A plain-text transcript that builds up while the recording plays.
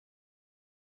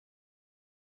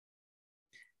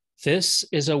This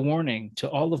is a warning to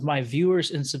all of my viewers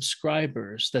and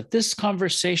subscribers that this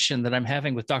conversation that I'm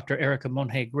having with Dr. Erica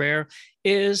Mongé-Greer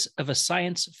is of a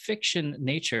science fiction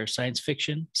nature, science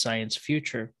fiction, science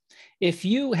future. If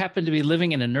you happen to be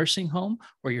living in a nursing home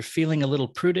or you're feeling a little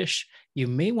prudish, you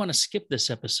may want to skip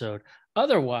this episode.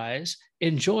 Otherwise,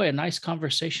 enjoy a nice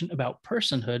conversation about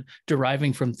personhood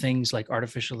deriving from things like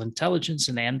artificial intelligence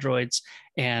and androids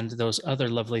and those other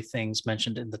lovely things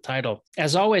mentioned in the title.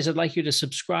 As always, I'd like you to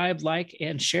subscribe, like,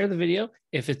 and share the video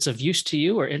if it's of use to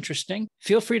you or interesting.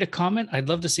 Feel free to comment. I'd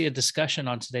love to see a discussion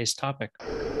on today's topic.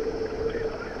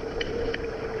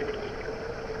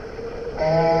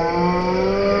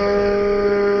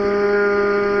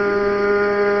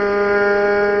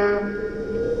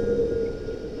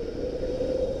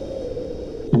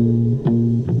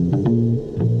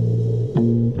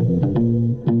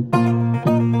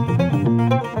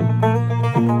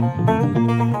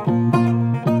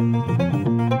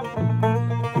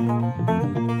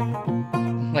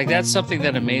 That's something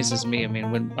that amazes me. I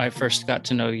mean, when I first got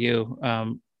to know you,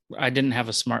 I didn't have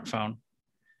a smartphone,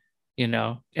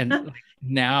 and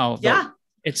now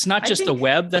it's not just the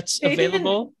web that's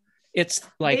available. It's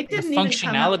like the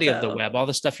functionality of the web, all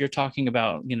the stuff you're talking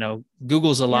about,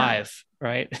 Google's alive,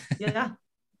 right? Yeah.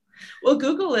 Well,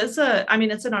 Google is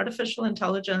it's an artificial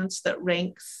intelligence that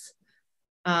ranks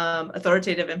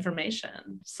authoritative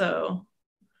information. So,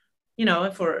 we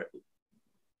have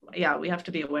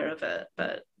to be aware of it,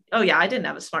 but I didn't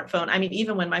have a smartphone. I mean,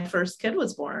 even when my first kid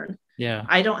was born,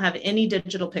 I don't have any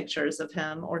digital pictures of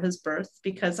him or his birth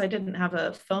because I didn't have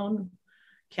a phone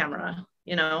camera,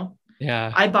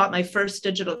 I bought my first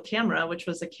digital camera, which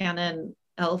was a Canon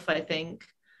ELPH, I think,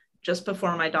 just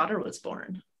before my daughter was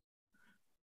born.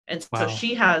 And so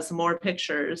she has more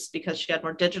pictures because she had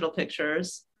more digital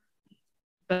pictures,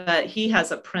 but he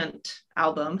has a print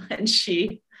album and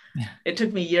it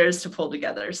took me years to pull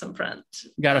together some print.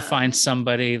 Got to find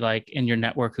somebody like in your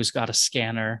network who's got a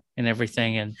scanner and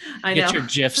everything and get your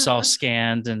GIFs all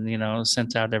scanned and,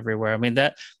 sent out everywhere. I mean,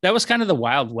 that was kind of the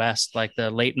Wild West, like the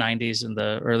late 90s and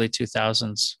the early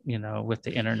 2000s, with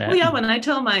the internet. Well, yeah. When I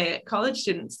tell my college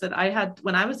students that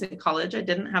when I was in college, I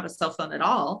didn't have a cell phone at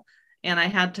all. And I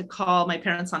had to call my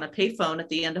parents on a payphone at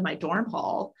the end of my dorm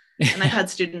hall. And I've had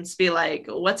students be like,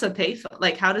 what's a payphone?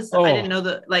 Like, how does I didn't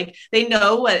know they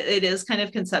know what it is kind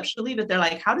of conceptually, but they're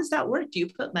like, how does that work? Do you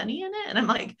put money in it? And I'm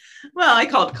like, well, I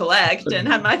called collect and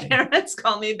had my parents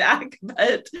call me back.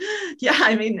 But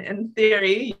in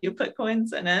theory, you put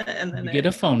coins in it and then you get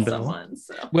a phone bill.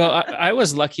 Well, I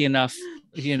was lucky enough,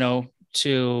 to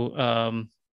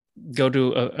go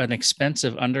to an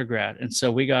expensive undergrad. And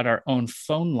so we got our own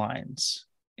phone lines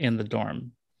in the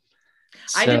dorm.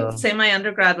 I didn't say my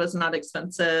undergrad was not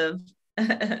expensive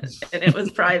and it was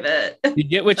private. You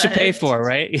get what you pay for,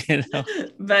 right?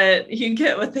 But you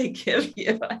get what they give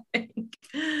you, I think.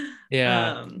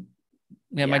 Yeah.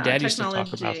 My dad used to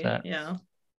talk about that.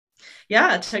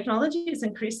 Yeah. Technology has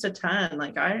increased a ton.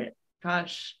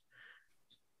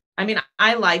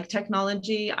 I like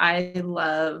technology. I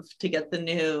love to get the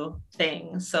new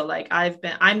things. So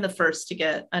I'm the first to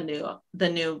get the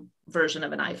new version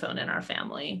of an iPhone in our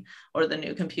family, or the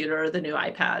new computer, or the new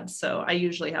iPad. So I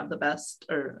usually have the best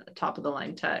or top of the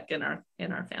line tech in our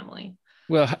family.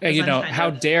 Well,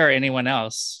 how dare anyone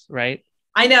else, right?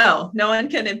 I know no one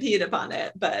can impede upon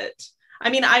it, but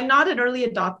I'm not an early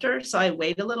adopter, so I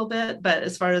wait a little bit. But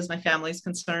as far as my family's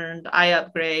concerned, I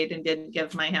upgrade and didn't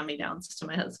give my hand-me-downs to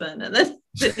my husband. And then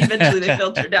eventually they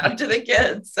filter down to the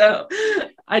kids. So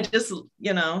I just,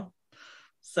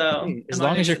 so as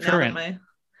long as you're current.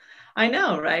 I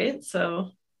know, right?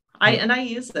 So I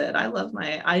use it. I love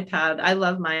my iPad. I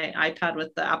love my iPad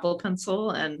with the Apple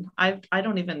Pencil, and I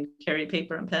don't even carry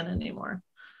paper and pen anymore.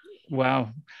 Wow.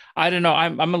 I don't know.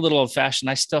 I'm a little old fashioned.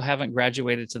 I still haven't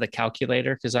graduated to the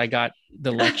calculator because I got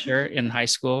the lecture in high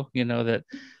school,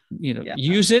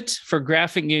 use it for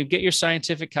graphing. You get your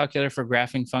scientific calculator for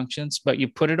graphing functions, but you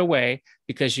put it away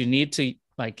because you need to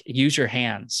use your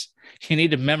hands. You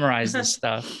need to memorize this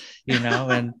stuff,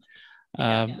 and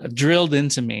drilled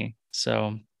into me.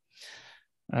 So,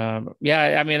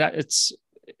 it's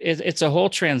a whole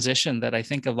transition that I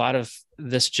think a lot of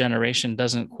this generation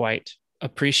doesn't quite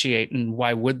appreciate. And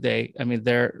why would they?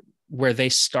 Where they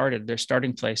started, their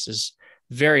starting place is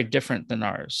very different than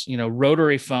ours,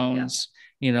 rotary phones,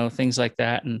 things like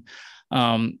that. And,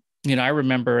 I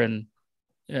remember in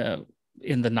the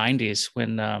 90s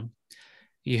when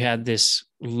you had this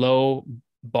low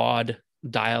baud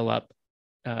dial-up,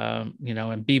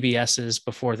 and BBSs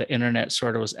before the internet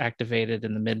sort of was activated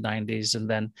in the mid 90s. And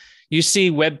then you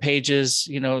see web pages,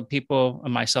 people,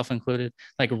 myself included,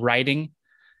 like writing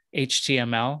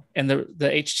HTML, and the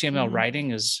HTML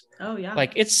writing is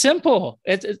like, it's simple.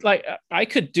 It's like I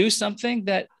could do something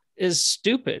that is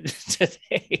stupid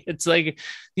today. It's like,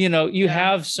 you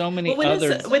have so many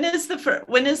other. When is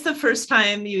the first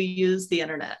time you used the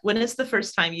internet? When is the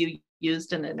first time you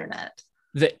used an internet?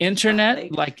 The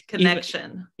internet, like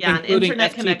connection, an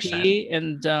internet FTP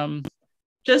connection, and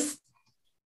just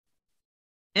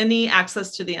any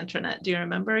access to the internet. Do you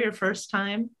remember your first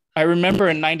time? I remember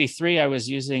in '93 I was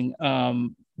using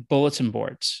bulletin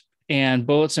boards, and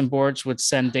bulletin boards would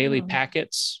send daily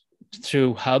packets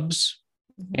through hubs,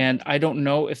 and I don't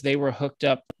know if they were hooked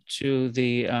up to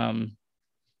the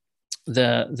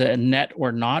net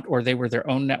or not, or they were their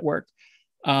own network.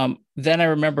 Then I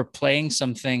remember playing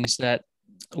some things that,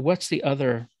 what's the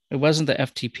other? It wasn't the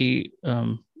FTP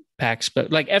packs,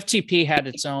 but like FTP had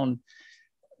its own,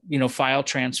 file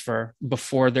transfer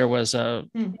before there was a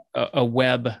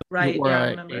web, right? Or I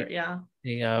remember.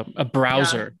 A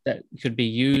browser that could be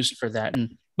used for that,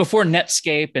 and before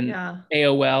Netscape and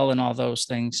AOL and all those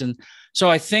things. And so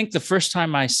I think the first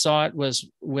time I saw it was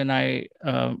when I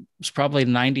was probably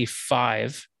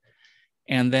 95.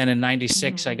 And then in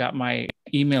 96, I got my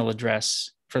email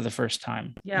address for the first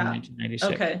time in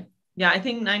 1996. Okay. Yeah, I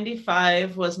think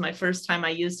 95 was my first time I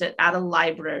used it at a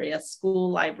library, a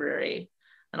school library.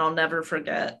 And I'll never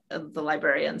forget the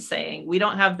librarian saying, "We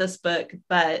don't have this book,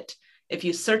 but if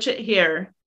you search it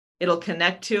here, it'll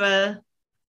connect to a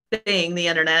thing, the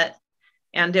internet,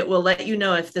 and it will let you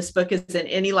know if this book is in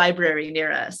any library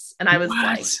near us." And I was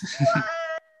like, what?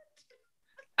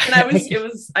 And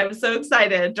I was so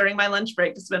excited during my lunch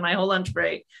break to spend my whole lunch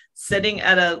break sitting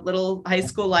at a little high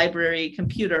school library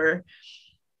computer,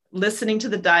 listening to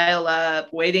the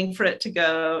dial-up, waiting for it to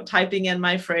go, typing in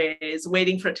my phrase,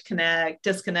 waiting for it to connect,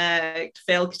 disconnect,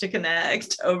 fail to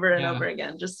connect over and over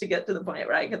again, just to get to the point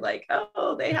where I could like,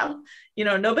 oh, they have,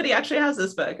 nobody actually has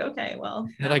this book. Okay, well.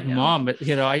 Like, Mom, but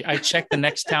I checked the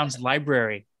next town's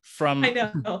library from. I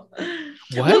know.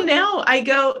 Well, I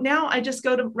go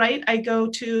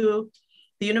to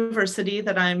the university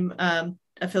that I'm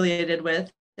affiliated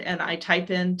with, and I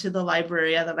type into the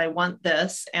library that I want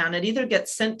this, and it either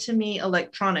gets sent to me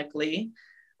electronically.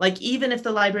 Like, even if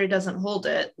the library doesn't hold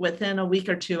it, within a week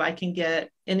or two, I can get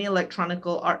any electronic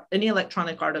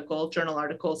article, journal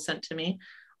article sent to me,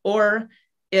 or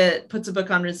it puts a book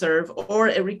on reserve, or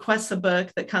it requests a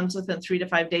book that comes within 3 to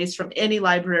 5 days from any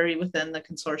library within the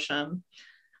consortium.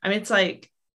 I mean, it's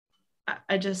like,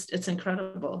 it's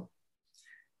incredible.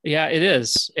 Yeah, it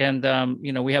is. And,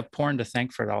 we have porn to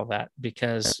thank for all that,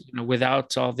 because,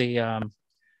 without all the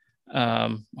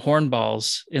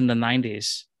hornballs in the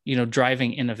 90s,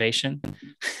 driving innovation,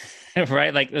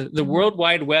 right? Like the World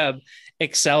Wide Web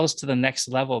excels to the next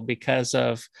level because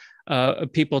of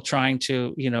people trying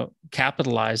to,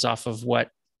 capitalize off of what,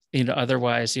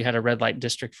 otherwise you had a red light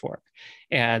district for.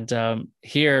 And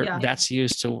that's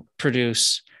used to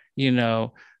produce,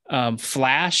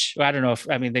 Flash. I don't know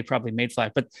they probably made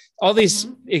Flash, but all these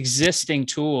existing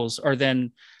tools are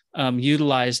then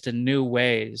utilized in new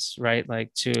ways, right?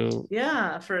 Like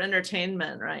for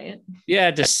entertainment, right?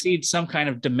 Yeah, to seed some kind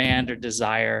of demand or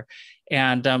desire.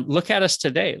 And look at us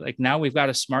today. Like, now we've got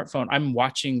a smartphone.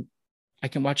 I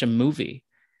can watch a movie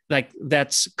like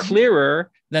that's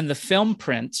clearer than the film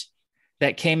print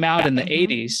that came out in the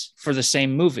 80s for the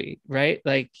same movie, right?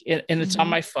 Like, and it's on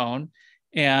my phone.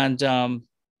 And,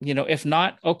 if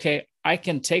not, okay, I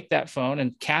can take that phone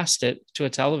and cast it to a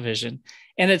television.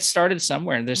 And it started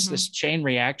somewhere. And there's this chain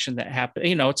reaction that happened.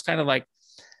 It's kind of like,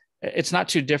 it's not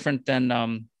too different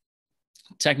than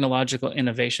technological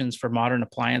innovations for modern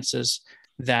appliances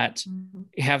that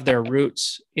have their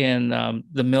roots in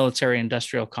the military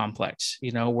industrial complex,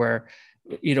 where,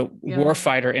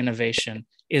 warfighter innovation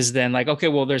is then like, okay,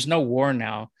 well, there's no war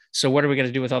now. So what are we going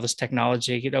to do with all this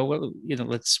technology?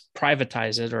 Let's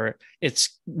privatize it, or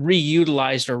it's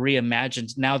reutilized or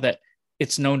reimagined now that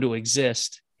it's known to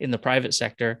exist in the private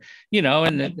sector,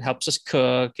 and it helps us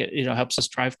cook, it, helps us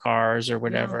drive cars or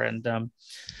whatever. And,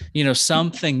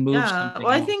 something moves. Well,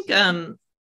 I think,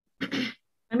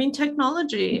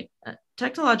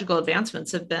 technological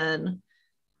advancements have been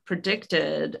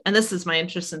predicted, and this is my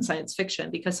interest in science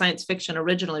fiction, because science fiction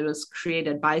originally was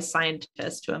created by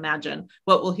scientists to imagine,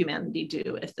 what will humanity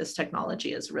do if this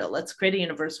technology is real? Let's create a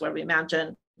universe where we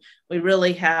imagine we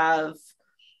really have,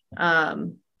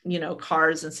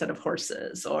 cars instead of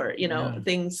horses, or,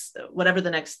 things, whatever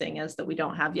the next thing is that we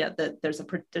don't have yet, that there's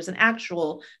an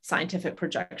actual scientific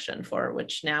projection for,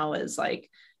 which now is like,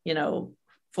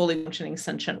 fully functioning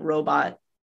sentient robot,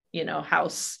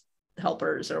 house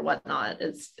helpers or whatnot,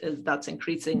 is that's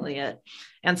increasingly it.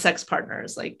 And sex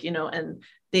partners, like, and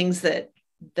things that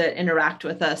that interact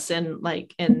with us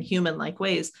in human like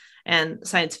ways. And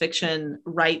science fiction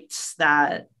writes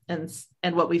that.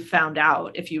 And what we found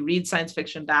out, if you read science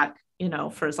fiction back,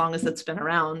 for as long as it's been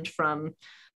around, from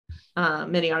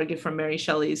many argue from Mary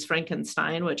Shelley's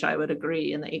Frankenstein, which I would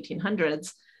agree, in the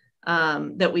 1800s,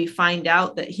 that we find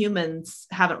out that humans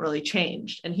haven't really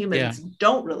changed, and humans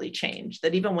don't really change.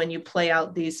 That even when you play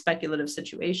out these speculative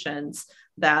situations,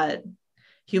 that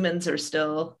humans are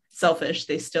still selfish.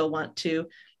 They still want to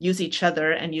use each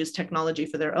other and use technology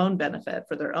for their own benefit,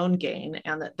 for their own gain.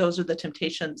 And that those are the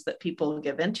temptations that people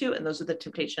give into. And those are the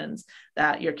temptations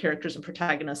that your characters and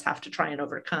protagonists have to try and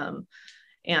overcome.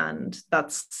 And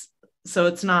so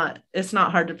it's not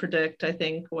hard to predict, I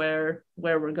think, where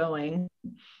we're going.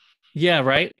 Yeah,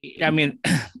 right. I mean,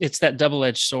 it's that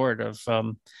double-edged sword of,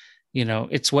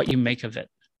 it's what you make of it,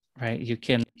 right? You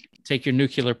can take your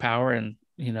nuclear power and,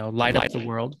 light up the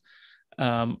world,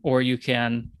 or you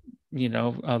can,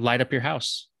 light up your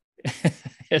house.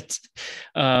 It's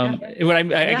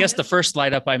I guess the first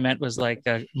light up I meant was like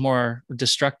more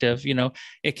destructive.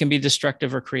 It can be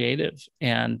destructive or creative,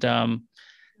 and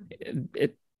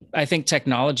I think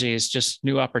technology is just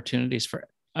new opportunities for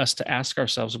us to ask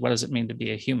ourselves, what does it mean to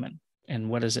be a human,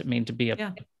 and what does it mean to be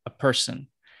a person,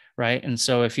 right? And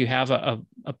so if you have a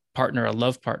partner, a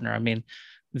love partner, I mean,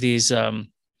 these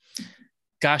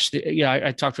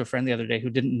I talked to a friend the other day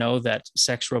who didn't know that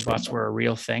sex robots were a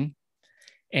real thing.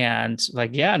 And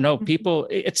people,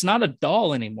 it's not a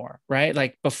doll anymore, right?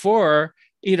 Like before,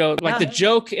 the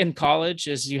joke in college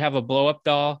is you have a blow up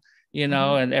doll,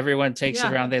 and everyone takes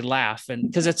it around, they laugh. And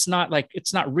because it's not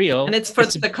real. And it's for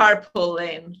the carpool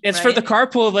lane. It's for the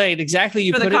carpool lane. Exactly.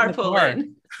 You put it in the car.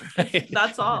 Lane.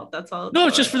 That's all. No,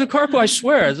 it's just for the carpool. I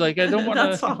swear. It's like, I don't want to.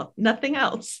 That's all. Nothing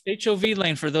else. HOV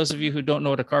lane, for those of you who don't know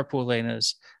what a carpool lane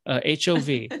is,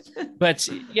 HOV. But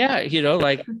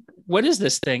what is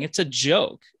this thing? It's a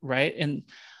joke, right? And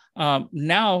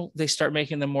now they start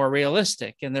making them more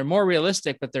realistic, and they're more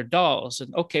realistic, but they're dolls.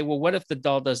 And okay, well, what if the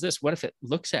doll does this? What if it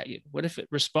looks at you? What if it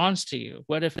responds to you?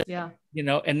 What if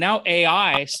and now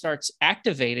AI starts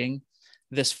activating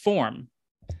this form,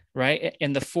 right?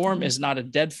 And the form is not a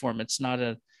dead form. It's not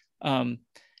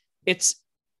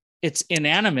it's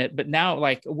inanimate, but now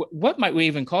what might we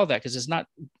even call that? Because it's not,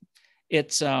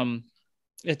 it's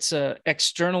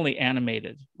externally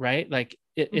animated, right? Like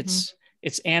it's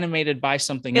animated by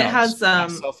something else. It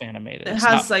has self-animated. It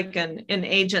has an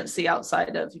agency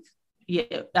outside of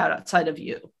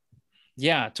you.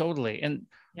 Yeah, totally. And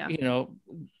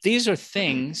these are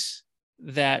things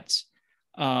that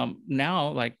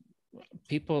now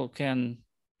people can,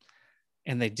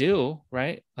 and they do,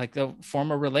 right? Like they'll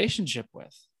form a relationship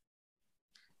with.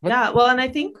 Well, and I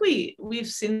think we've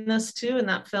seen this too in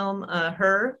that film,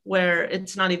 Her, where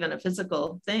it's not even a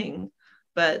physical thing,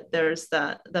 but there's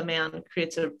the man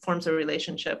forms a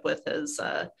relationship with his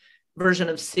version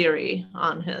of Siri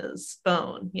on his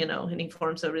phone, and he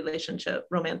forms a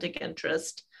romantic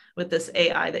interest with this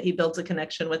AI that he builds a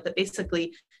connection with, that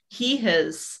basically he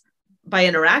has, by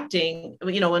interacting,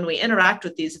 when we interact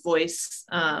with these voice-driven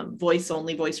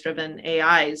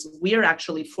AIs, we're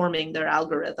actually forming their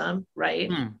algorithm, right?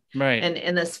 Right. And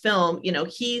in this film,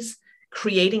 he's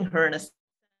creating her in a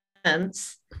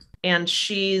sense, and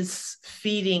she's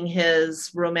feeding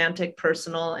his romantic,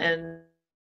 personal, and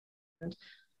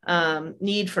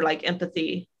need for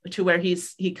empathy, to where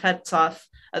he cuts off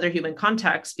other human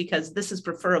contacts, because this is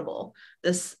preferable.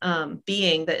 This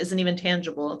being that isn't even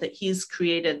tangible, that he's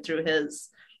created through his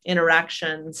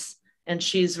interactions, and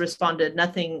she's responded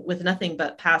with nothing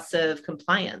but passive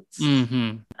compliance.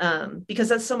 Because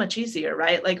that's so much easier,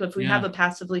 right? Like if we have a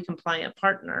passively compliant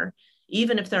partner,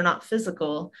 even if they're not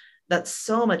physical, that's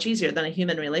so much easier than a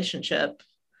human relationship.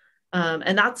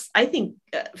 And that's, I think,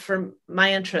 for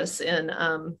my interests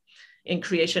in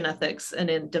creation ethics and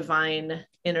in divine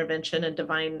intervention and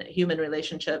divine human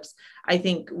relationships, I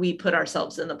think we put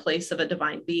ourselves in the place of a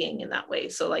divine being in that way.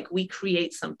 So we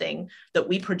create something that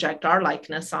we project our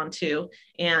likeness onto,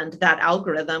 and that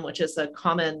algorithm, which is a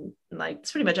common,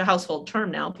 it's pretty much a household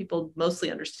term now. People mostly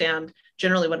understand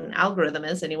generally what an algorithm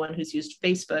is. Anyone who's used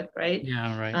Facebook, right?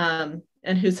 Yeah, right.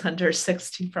 And who's under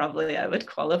 60, probably, I would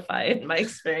qualify in my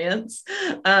experience.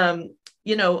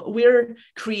 We're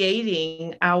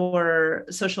creating our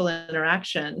social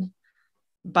interaction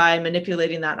by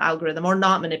manipulating that algorithm, or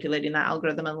not manipulating that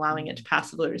algorithm and allowing it to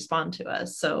passively respond to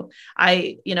us. So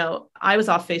I was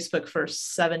off Facebook for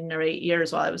 7 or 8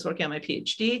 years while I was working on my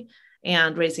PhD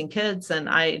and raising kids, and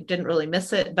I didn't really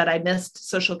miss it, but I missed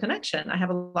social connection. I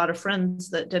have a lot of friends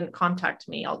that didn't contact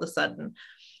me all of a sudden.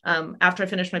 After I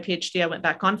finished my PhD, I went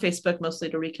back on Facebook, mostly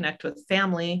to reconnect with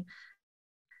family.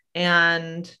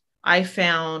 And I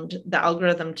found the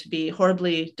algorithm to be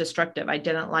horribly destructive. I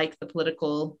didn't like the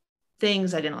political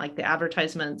things. I didn't like the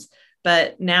advertisements.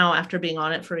 But now, after being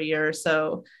on it for a year or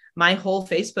so, my whole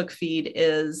Facebook feed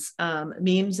is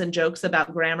memes and jokes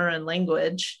about grammar and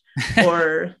language,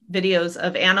 or videos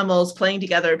of animals playing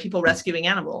together, people rescuing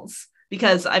animals,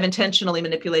 because I've intentionally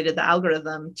manipulated the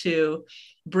algorithm to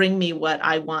bring me what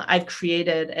I want. I've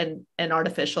created an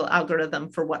artificial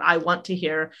algorithm for what I want to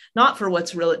hear, not for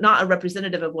what's really, not a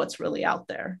representative of what's really out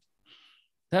there.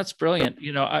 That's brilliant.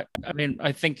 I mean,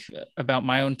 I think about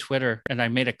my own Twitter, and I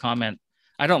made a comment.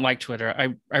 I don't like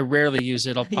Twitter. I rarely use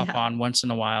it. I'll pop on once in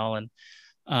a while. And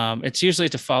it's usually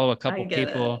to follow a couple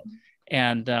people.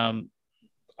 And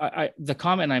the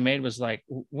comment I made was like,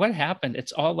 what happened?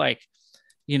 It's all like,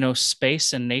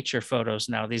 space and nature photos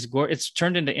now. It's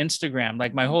turned into Instagram.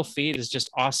 Like my whole feed is just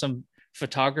awesome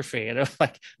photography.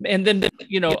 And then,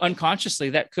 unconsciously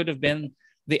that could have been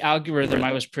the algorithm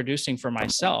I was producing for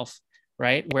myself,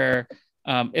 right? Where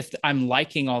if I'm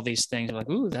liking all these things, like,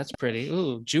 ooh, that's pretty.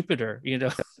 Ooh, Jupiter,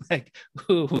 like,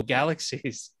 ooh,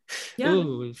 galaxies,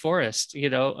 ooh, forest,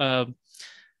 yeah.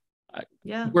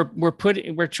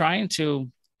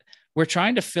 We're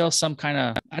trying to fill some kind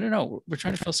of, I don't know, we're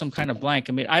trying to fill some kind of blank.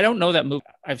 I mean, I don't know that movie.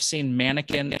 I've seen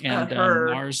Mannequin and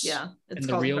Mars and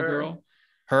the Real Girl.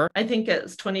 Her? I think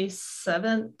it's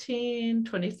 2017,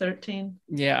 2013.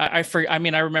 Yeah, I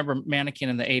mean, I remember Mannequin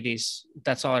in the 80s.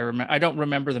 That's all I remember. I don't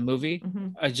remember the movie. Mm-hmm.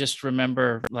 I just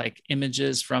remember like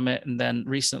images from it. And then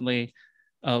recently,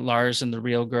 Lars and the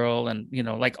Real Girl. And,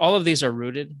 like all of these are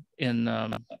rooted in,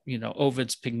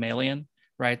 Ovid's Pygmalion,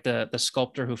 right? The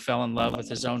sculptor who fell in love with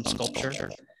his own sculpture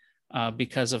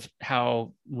because of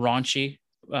how raunchy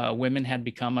women had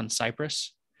become on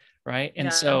Cyprus, right?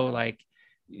 And so like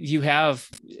you have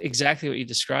exactly what you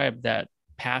described, that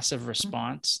passive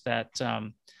response that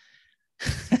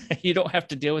you don't have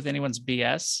to deal with anyone's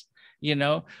BS,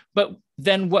 but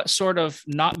then what sort of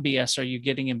not BS are you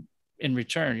getting in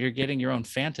return? You're getting your own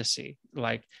fantasy.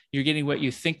 Like you're getting what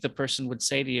you think the person would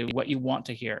say to you, what you want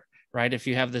to hear. Right. If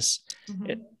you have this,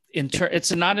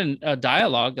 it's not a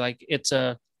dialogue, like it's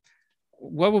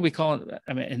what would we call it?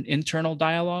 I mean, an internal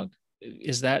dialogue.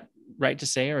 Is that right to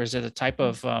say, or is it a type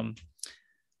of, I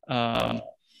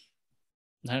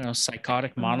don't know,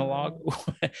 psychotic monologue,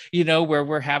 where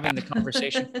we're having the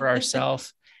conversation for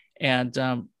ourselves and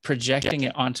projecting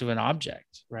it onto an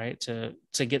object, right? To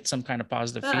get some kind of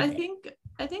positive feedback.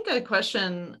 I think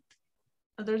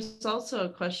there's also a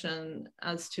question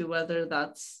as to whether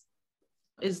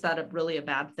is that really a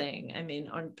bad thing? I mean,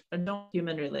 on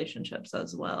human relationships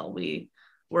as well, we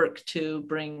work to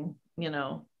bring,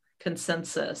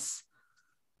 consensus.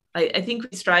 I think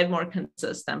we strive more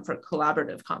consensus than for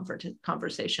collaborative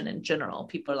conversation in general.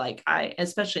 People are like,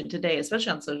 especially today,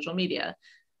 especially on social media,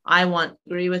 I want to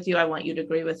agree with you. I want you to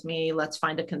agree with me. Let's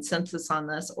find a consensus on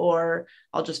this, or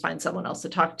I'll just find someone else to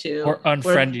talk to. Or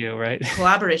unfriend you, right?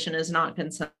 Collaboration is not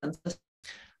consensus.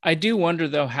 I do wonder,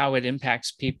 though, how it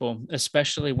impacts people,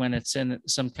 especially when it's in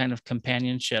some kind of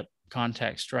companionship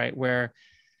context, right? Where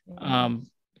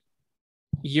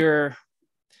you're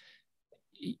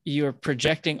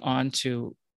projecting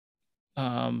onto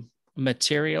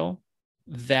material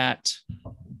that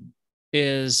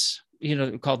is,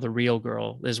 called the Real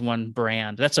Girl is one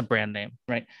brand. That's a brand name,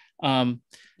 right?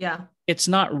 It's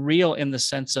not real in the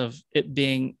sense of it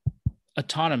being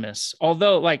autonomous,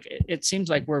 although like it seems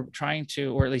like we're trying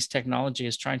to, or at least technology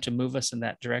is trying to move us in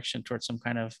that direction towards some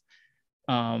kind of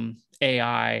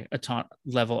AI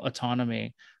level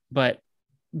autonomy. But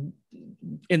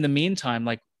in the meantime,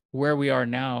 like where we are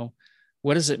now,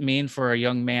 what does it mean for a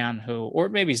young man who, or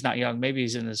maybe he's not young, maybe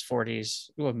he's in his 40s.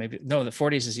 Well, maybe no, the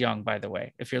 40s is young, by the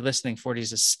way. If you're listening,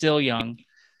 40s is still young.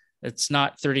 It's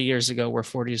not 30 years ago where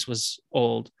 40s was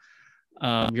old.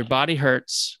 Your body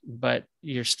hurts, but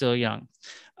you're still young.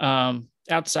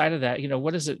 Outside of that,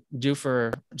 what does it do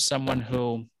for someone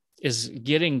who is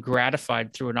getting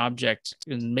gratified through an object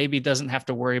and maybe doesn't have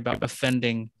to worry about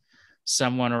offending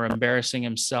someone or embarrassing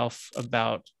himself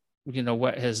about,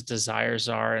 what his desires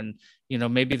are? And,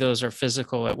 maybe those are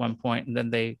physical at one point, and then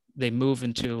they move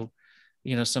into,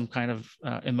 some kind of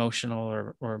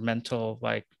emotional or mental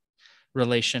like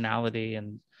relationality.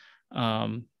 And,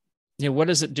 what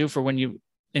does it do for when you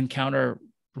encounter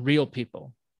real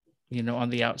people,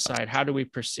 on the outside? How do we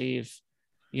perceive,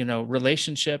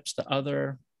 relationships, the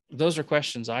other? Those are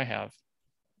questions I have.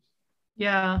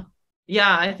 Yeah,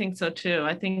 I think so too.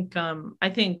 I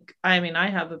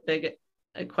have a big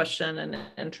question and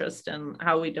interest in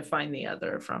how we define the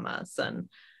other from us. And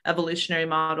evolutionary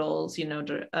models,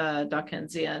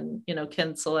 Dawkinsian,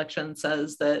 kin selection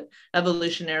says that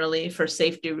evolutionarily, for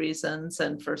safety reasons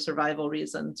and for survival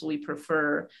reasons, we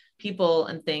prefer people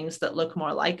and things that look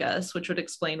more like us, which would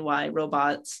explain why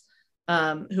robots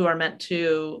who are meant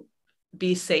to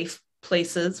be safe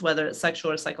places, whether it's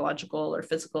sexual or psychological or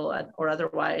physical or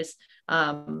otherwise,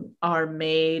 are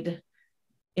made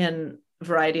in a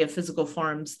variety of physical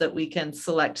forms that we can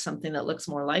select something that looks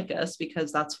more like us,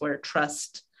 because that's where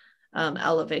trust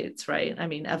elevates, right? I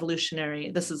mean,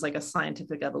 this is like a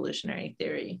scientific evolutionary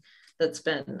theory that's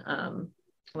been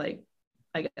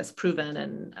I guess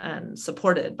proven and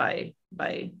supported by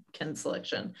kin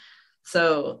selection.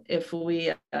 So if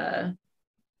we, I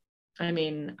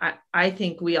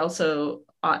think we also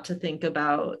ought to think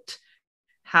about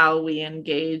how we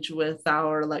engage with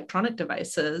our electronic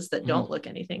devices that don't look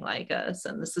anything like us.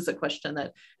 And this is a question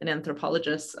that an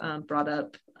anthropologist brought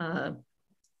up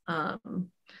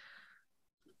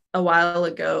a while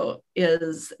ago,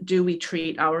 is, do we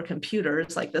treat our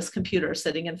computers, like this computer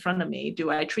sitting in front of me, do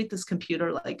I treat this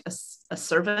computer like a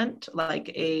servant,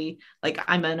 like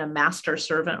I'm in a master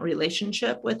servant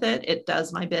relationship with it? It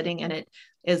does my bidding and it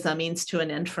is a means to an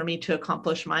end for me to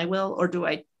accomplish my will? Or do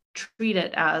I treat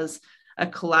it as a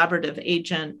collaborative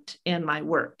agent in my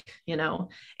work,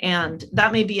 and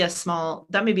that may be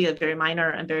a very minor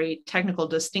and very technical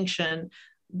distinction,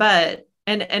 but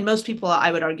and most people,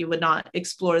 I would argue, would not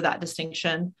explore that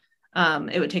distinction.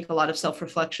 It would take a lot of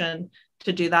self-reflection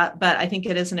to do that, but I think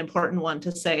it is an important one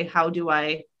to say, how do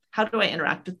I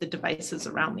interact with the devices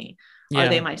around me? Yeah. Are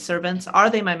they my servants? Are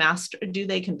they my master? Do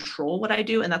they control what I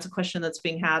do? And that's a question that's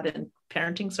being had in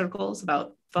parenting circles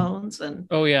about phones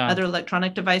and other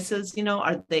electronic devices.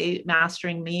 Are they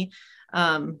mastering me?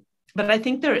 But I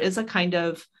think there is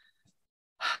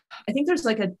there's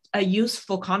like a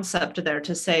useful concept there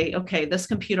to say, okay, this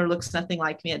computer looks nothing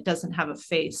like me. It doesn't have a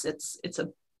face. It's a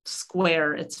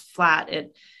square. It's flat.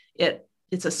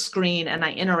 It's a screen, and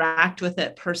I interact with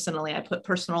it personally. I put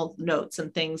personal notes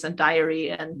and things and diary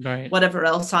and whatever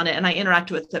else on it, and I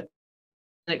interact with it.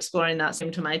 And exploring that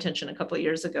came to my attention a couple of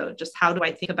years ago. Just how do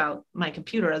I think about my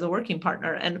computer as a working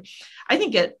partner? And I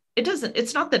think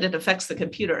it's not that it affects the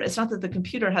computer. It's not that the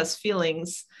computer has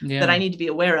feelings that I need to be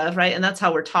aware of, right? And that's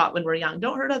how we're taught when we're young.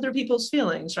 Don't hurt other people's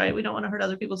feelings, right? We don't want to hurt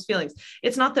other people's feelings.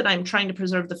 It's not that I'm trying to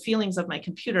preserve the feelings of my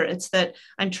computer. It's that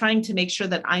I'm trying to make sure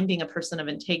that I'm being a person of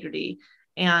integrity,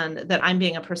 and that I'm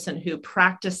being a person who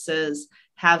practices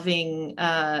giving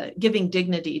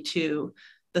dignity to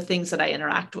the things that I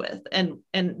interact with. And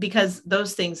because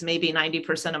those things may be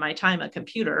 90% of my time, a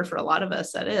computer, for a lot of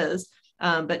us that is,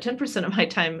 but 10% of my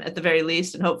time at the very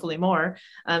least, and hopefully more,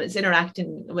 is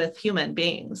interacting with human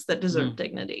beings that deserve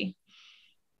dignity,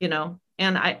 and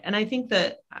I think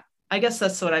that, I guess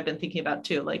that's what I've been thinking about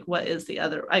too. Like, what is the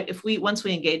other? Once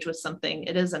we engage with something,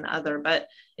 it is an other, but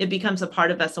it becomes a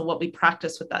part of us, and what we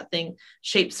practice with that thing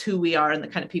shapes who we are and the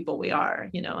kind of people we are,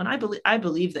 and I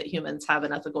believe that humans have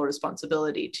an ethical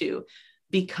responsibility to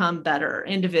become better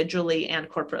individually and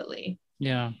corporately.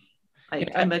 Yeah.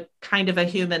 I'm a kind of a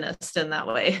humanist in that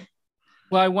way.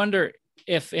 Well, I wonder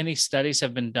if any studies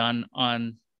have been done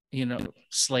on,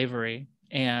 slavery,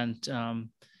 and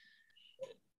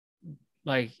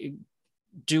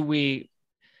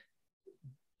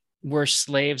were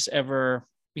slaves ever,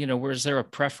 was there a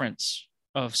preference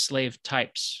of slave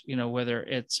types, whether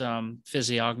it's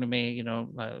physiognomy,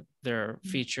 their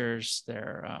features,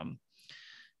 their,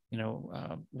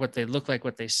 what they look like,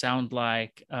 what they sound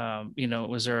like,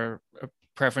 was there a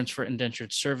preference for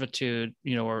indentured servitude,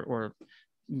 or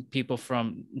people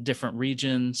from different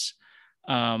regions,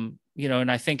 and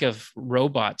I think of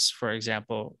robots, for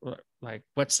example, like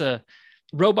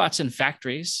robots in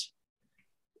factories,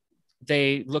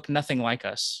 they look nothing like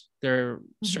us. They're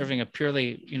serving a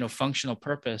purely, functional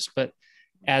purpose. But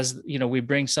as, we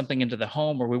bring something into the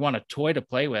home, or we want a toy to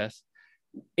play with,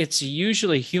 it's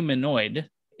usually humanoid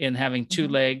in having two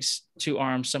legs, two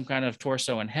arms, some kind of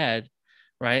torso and head,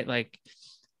 right? Like,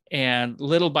 and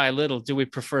little by little, do we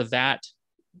prefer that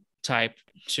type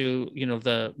to,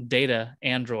 the data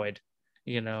android,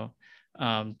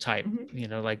 type,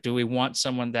 like, do we want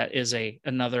someone that is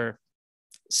another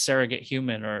surrogate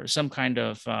human, or some kind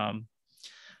of,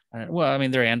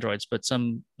 they're androids, but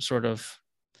some sort of,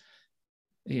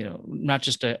 not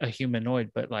just a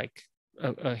humanoid, but like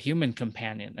a human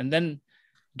companion. And then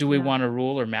do we want to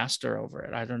rule or master over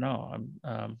it? I don't know.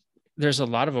 There's a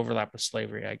lot of overlap with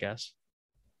slavery, I guess.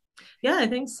 Yeah, I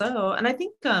think so. And I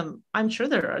think I'm sure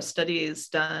there are studies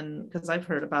done, because I've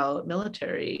heard about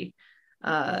military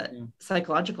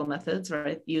psychological methods,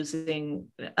 right?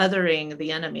 Othering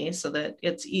the enemy so that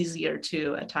it's easier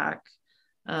to attack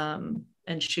and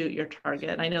shoot your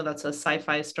target. I know that's a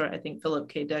sci-fi story. I think Philip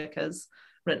K. Dick has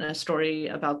written a story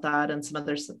about that, and some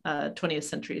other 20th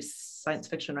century science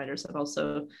fiction writers have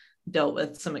also dealt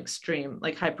with some extreme,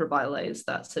 like hyperbolize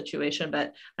that situation.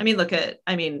 But I mean,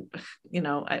 you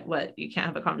can't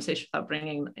have a conversation without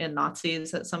bringing in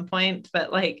Nazis at some point.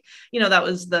 But like, that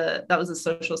was a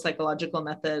social psychological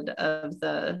method of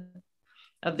the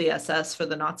SS for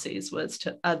the Nazis, was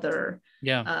to other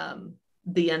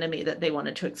the enemy that they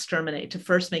wanted to exterminate, to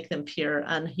first make them pure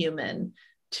unhuman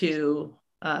to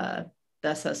the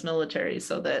SS military,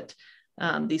 so that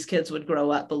these kids would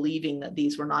grow up believing that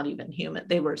these were not even human.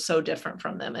 They were so different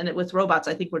from them. And with robots,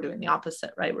 I think we're doing the opposite,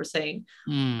 right? We're saying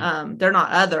they're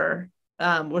not other.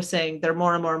 We're saying they're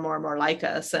more and more and more and more like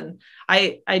us. And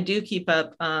I do keep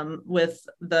up with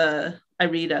I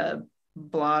read a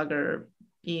blog or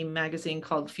e-magazine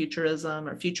called Futurism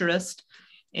or Futurist.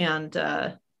 And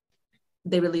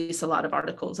they release a lot of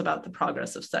articles about the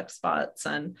progress of sex bots.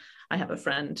 And I have a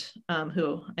friend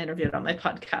who I interviewed on my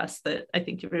podcast that I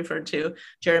think you referred to,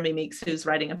 Jeremy Meeks, who's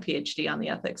writing a PhD on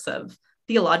the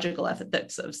theological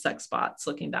ethics of sex bots,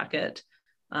 looking back at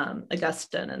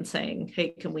Augustine and saying,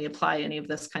 hey, can we apply any of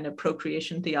this kind of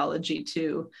procreation theology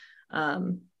to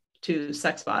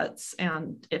sex bots?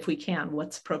 And if we can,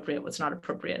 what's appropriate, what's not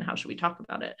appropriate, and how should we talk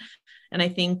about it? And I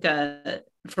think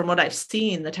from what I've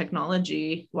seen, the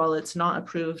technology, while it's not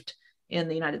approved in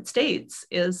the United States,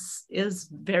 is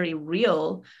very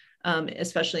real,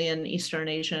 especially in Eastern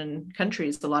Asian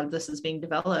countries. A lot of this is being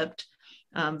developed,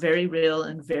 very real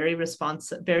and very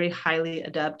responsive, very highly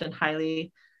adept and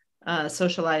highly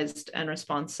socialized and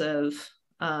responsive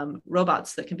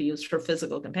robots that can be used for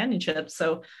physical companionship.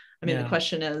 So, I mean, the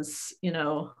question is,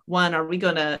 one, are we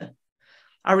going to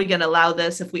allow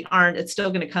this? If we aren't, it's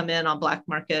still going to come in on black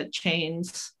market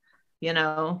chains,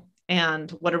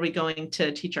 and what are we going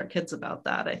to teach our kids about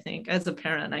that? I think as a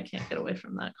parent, I can't get away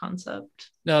from that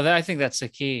concept. No, I think that's the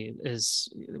key,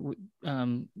 is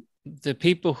the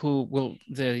people who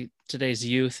today's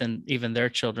youth and even their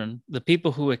children, the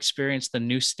people who experience the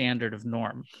new standard of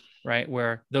norm, right?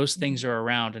 Where those things are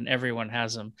around and everyone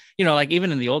has them, like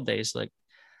even in the old days, like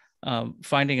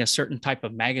finding a certain type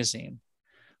of magazine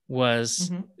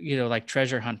was, like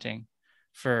treasure hunting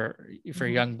for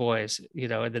young boys, in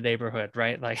the neighborhood,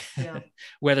 right? Like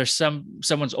whether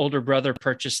someone's older brother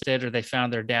purchased it or they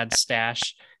found their dad's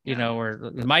stash,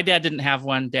 or my dad didn't have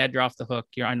one. Dad, you're off the hook.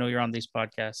 I know you're on these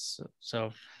podcasts.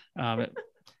 So there's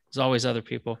always other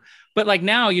people, but like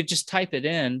now you just type it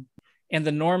in and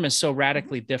the norm is so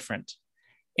radically different.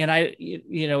 And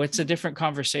it's a different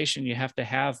conversation you have to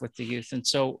have with the youth. And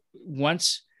so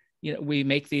once, we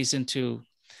make these into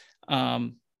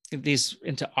objects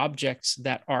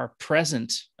that are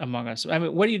present among us. I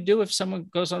mean, what do you do if someone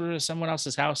goes over to someone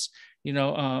else's house,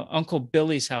 Uncle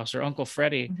Billy's house or Uncle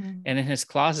Freddie, and in his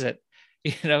closet,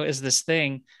 is this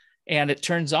thing and it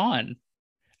turns on,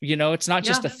 it's not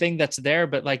just a thing that's there,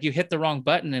 but like you hit the wrong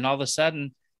button and all of a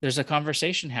sudden there's a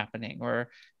conversation happening, or,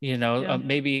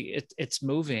 maybe it's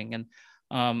moving, and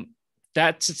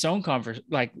that's its own conversation.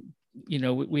 Like,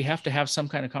 we have to have some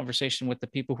kind of conversation with the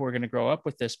people who are going to grow up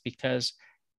with this, because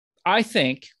I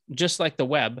think just like the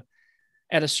web,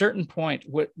 at a certain point,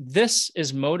 what this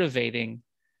is motivating,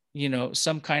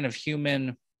 some kind of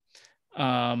human,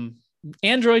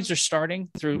 androids are starting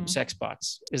through sex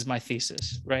bots is my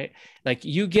thesis, right? Like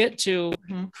you get to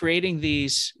creating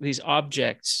these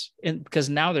objects, and because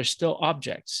now they're still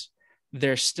objects,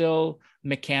 they're still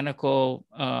mechanical,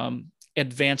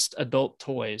 advanced adult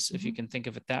toys, if you can think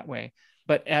of it that way.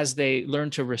 But as they learn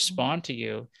to respond to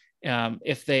you,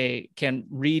 if they can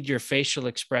read your facial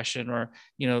expression, or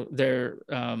they're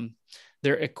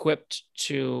equipped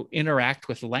to interact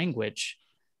with language,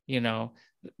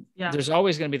 there's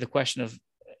always going to be the question of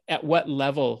at what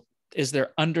level is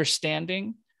their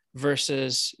understanding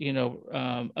versus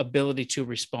ability to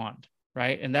respond,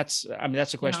 right? And that's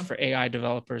a question for AI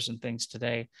developers and things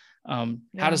today. How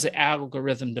does the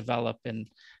algorithm develop, and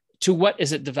to what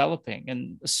is it developing?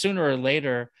 And sooner or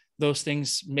later, those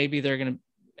things, maybe they're going to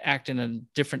act in a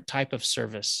different type of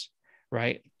service,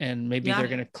 right? And maybe they're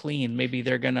going to clean, maybe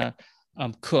they're going to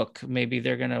cook, maybe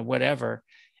they're going to whatever.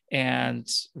 And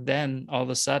then all of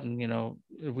a sudden,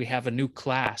 we have a new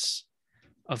class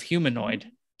of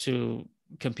humanoid to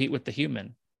compete with the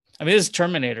human. I mean, this is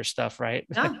Terminator stuff, right?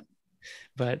 Yeah.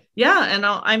 But and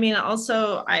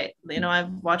also I've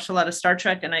watched a lot of Star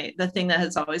Trek, and the thing that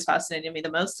has always fascinated me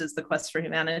the most is the quest for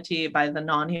humanity by the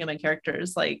non-human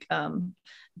characters, like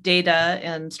Data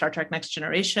in Star Trek Next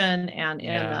Generation, and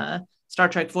in Star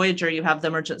Trek Voyager, you have the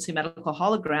emergency medical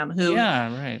hologram who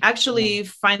actually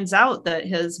finds out that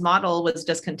his model was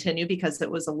discontinued because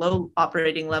it was a low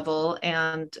operating level.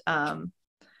 And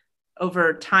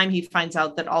over time, he finds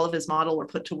out that all of his model were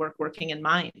put to work working in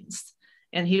mines.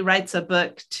 And he writes a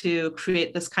book to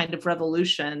create this kind of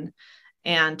revolution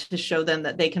and to show them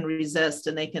that they can resist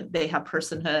and they have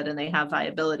personhood and they have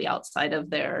viability outside of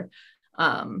their,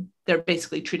 they're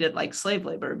basically treated like slave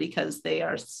labor because they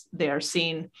are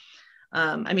seen.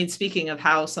 I mean, speaking of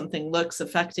how something looks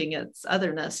affecting its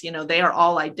otherness, you know, they are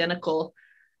all identical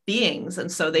beings. And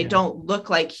so they don't look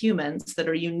like humans that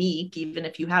are unique, even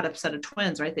if you had a set of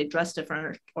twins, right? They dress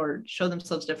different or show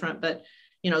themselves different. But,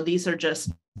 you know, these are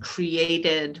just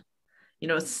created, you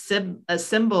know, a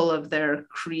symbol of their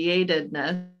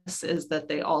createdness is that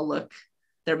they all look,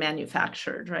 they're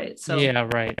manufactured, right? So,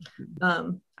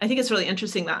 I think it's really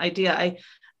interesting, that idea.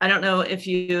 I don't know if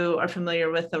you are familiar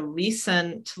with a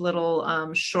recent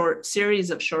little short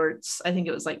series of shorts. I think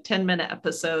it was like 10-minute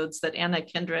episodes that Anna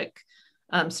Kendrick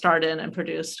starred in and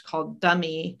produced, called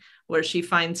Dummy, where she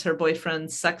finds her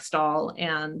boyfriend's sex doll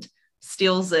and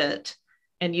steals it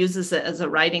and uses it as a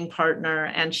writing partner.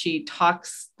 And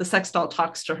the sex doll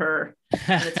talks to her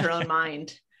and it's her own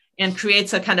mind, and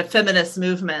creates a kind of feminist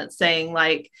movement saying,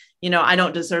 like, you know, I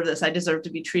don't deserve this. I deserve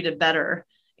to be treated better.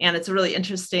 And it's a really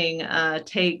interesting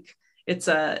take. It's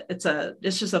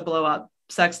just a blow up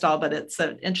sex doll, but it's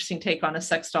an interesting take on a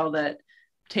sex doll that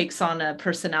takes on a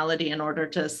personality in order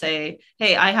to say,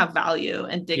 hey, I have value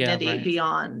and dignity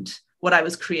beyond what I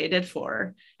was created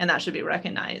for, and that should be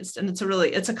recognized. And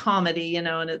it's a comedy, you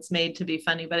know, and it's made to be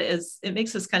funny, but it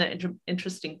makes this kind of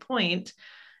interesting point,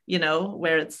 you know,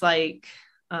 where it's like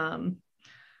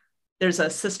there's a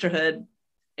sisterhood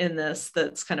in this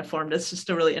that's kind of formed. It's just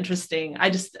a really interesting,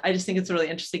 I just think it's a really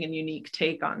interesting and unique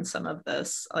take on some of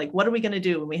this. Like, what are we going to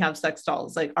do when we have sex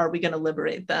dolls? Like, are we going to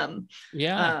liberate them?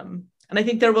 And I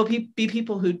think there will be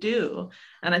people who do.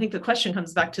 And I think the question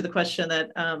comes back to the question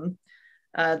that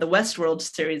the Westworld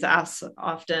series asks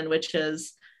often, which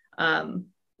is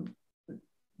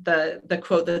the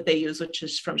quote that they use, which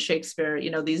is from Shakespeare,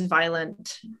 you know, these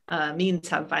violent means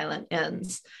have violent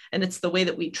ends. And it's the way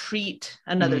that we treat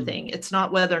another thing. It's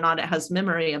not whether or not it has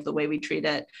memory of the way we treat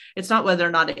it. It's not whether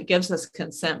or not it gives us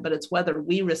consent, but it's whether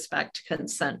we respect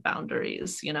consent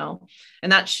boundaries, you know,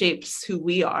 and that shapes who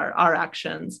we are, our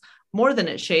actions, more than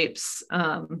it shapes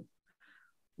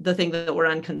the thing that we're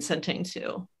unconsenting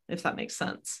to, if that makes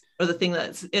sense, or the thing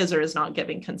that is or is not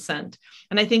giving consent.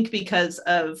 And I think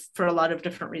for a lot of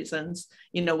different reasons,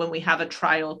 you know, when we have a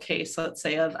trial case, let's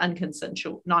say, of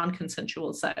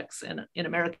non-consensual sex in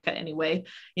America anyway,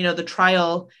 you know, the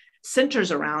trial centers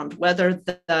around whether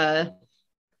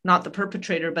not the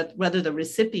perpetrator, but whether the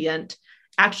recipient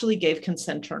actually gave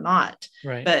consent or not.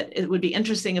 Right. But it would be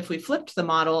interesting if we flipped the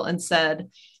model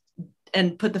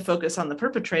and put the focus on the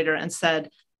perpetrator and said,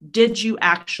 did you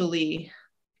actually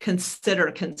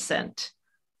consider consent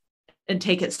and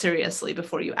take it seriously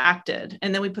before you acted?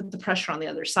 And then we put the pressure on the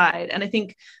other side. And I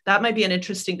think that might be an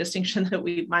interesting distinction that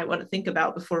we might want to think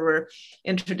about before we're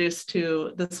introduced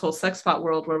to this whole sex bot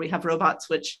world, where we have robots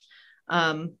which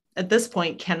at this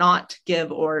point cannot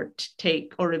give or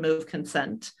take or remove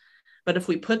consent. But if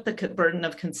we put the burden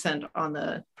of consent on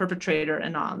the perpetrator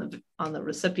and not on the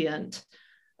recipient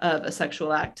of a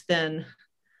sexual act, then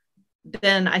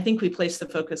I think we place the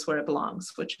focus where it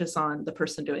belongs, which is on the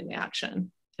person doing the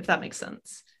action, if that makes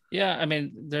sense. Yeah, I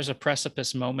mean, there's a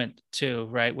precipice moment too,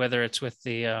 right? Whether it's with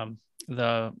the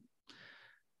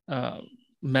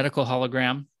medical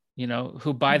hologram, you know,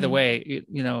 who, by the way,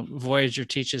 you know, Voyager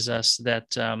teaches us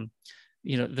that,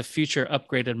 you know, the future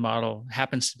upgraded model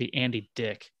happens to be Andy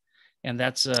Dick. And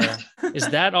that's, is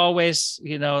that always,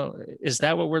 you know, is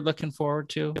that what we're looking forward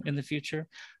to in the future?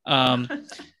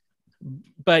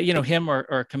 But, you know, him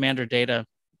or Commander Data,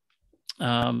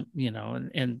 you know,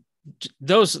 and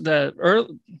those,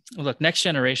 look, Next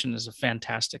Generation is a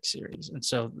fantastic series. And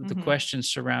so the questions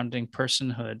surrounding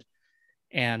personhood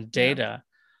and Data,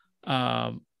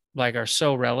 like, are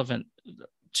so relevant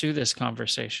to this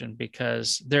conversation,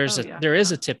 because there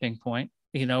is a tipping point,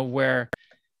 you know, where,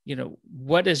 you know,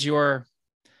 what is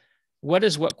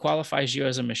what qualifies you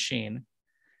as a machine,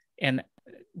 and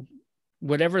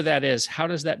whatever that is, how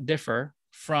does that differ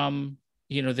from,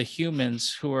 you know, the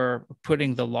humans who are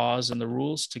putting the laws and the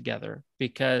rules together?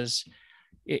 Because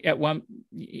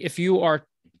if you are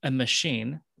a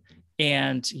machine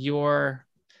and your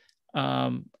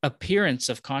appearance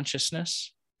of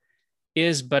consciousness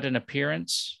is but an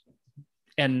appearance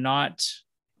and not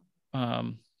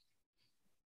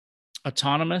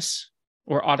autonomous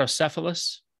or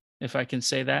autocephalous, if I can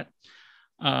say that.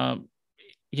 Are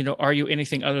you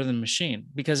anything other than machine?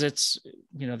 Because it's,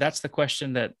 that's the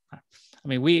question that,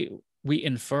 we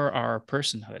infer our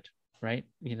personhood, right?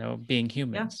 Being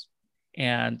humans.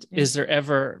 Yeah. And is there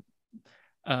ever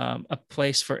a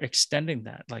place for extending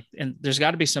that? And there's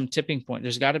got to be some tipping point.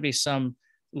 There's got to be some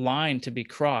line to be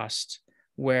crossed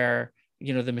where,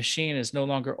 the machine is no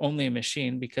longer only a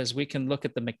machine, because we can look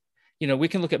at we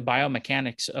can look at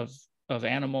biomechanics of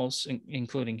animals,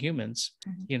 including humans,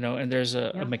 and there's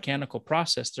a mechanical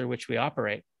process through which we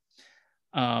operate.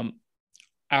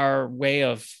 Our way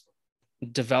of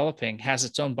developing has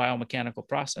its own biomechanical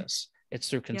process. It's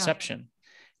through conception,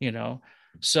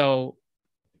 So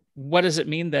what does it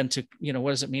mean then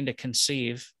what does it mean to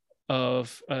conceive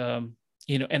of, an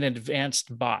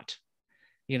advanced bot?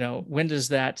 When does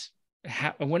that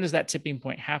tipping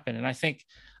point happen? And I think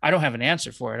I don't have an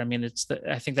answer for it.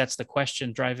 I think that's the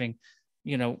question driving,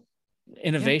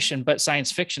 innovation, but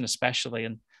science fiction especially.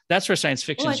 And that's where science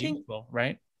fiction is useful,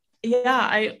 right? Yeah,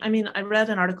 I read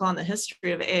an article on the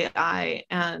history of AI,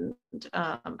 and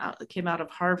it came out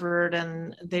of Harvard,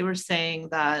 and they were saying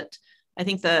that I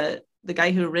think the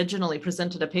guy who originally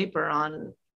presented a paper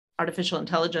on artificial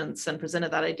intelligence and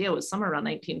presented that idea was somewhere around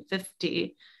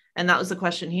 1950, and that was the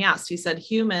question he asked. He said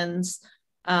humans,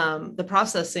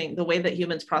 the way that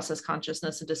humans process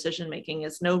consciousness and decision making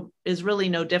is really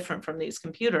no different from these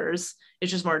computers.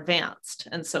 It's just more advanced.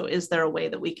 And so, is there a way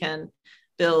that we can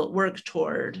work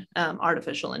toward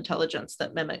artificial intelligence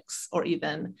that mimics or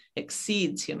even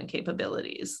exceeds human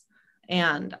capabilities?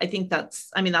 And I think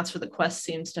that's where the quest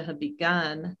seems to have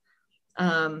begun.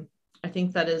 I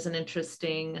think that is an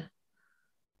interesting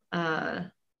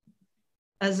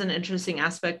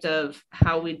aspect of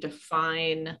how we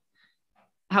define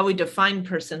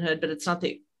personhood, but it's not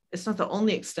the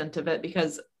only extent of it,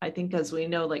 because I think, as we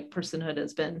know, personhood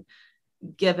has been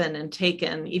given and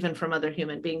taken even from other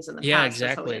human beings in the past. Exactly.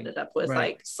 That's how we ended up with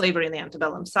slavery in the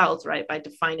antebellum South, right? By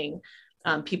defining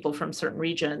people from certain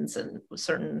regions and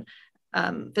certain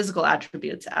physical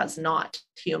attributes as not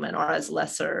human or as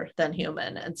lesser than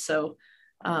human. And so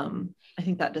I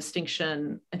think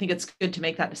it's good to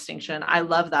make that distinction. I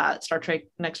love that Star Trek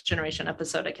Next Generation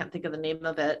episode, I can't think of the name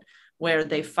of it, where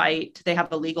they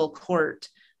have a legal court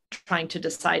trying to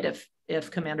decide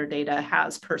if Commander Data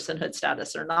has personhood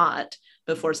status or not,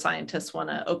 before scientists want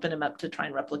to open him up to try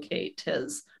and replicate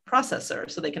his processor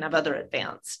so they can have other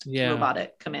advanced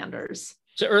robotic commanders.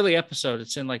 It's an early episode.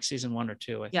 It's in season 1 or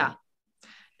 2, I think.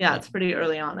 Yeah, it's pretty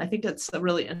early on. I think it's a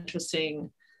really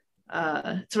interesting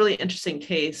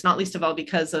case, not least of all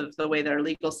because of the way their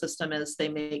legal system is. They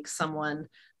make someone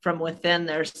from within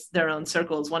their own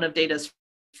circles, one of Data's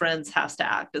friends, has to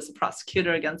act as a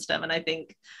prosecutor against him. And I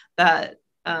think that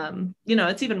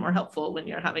it's even more helpful when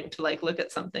you're having to look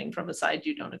at something from a side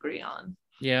you don't agree on.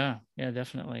 Yeah,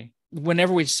 definitely.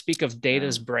 Whenever we speak of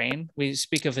Data's brain, we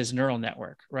speak of his neural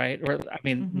network, right? Or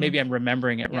maybe I'm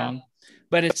remembering it wrong,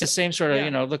 but it's the same sort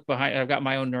of, look behind, I've got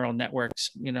my own neural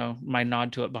networks, my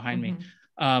nod to it behind me.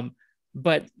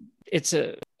 But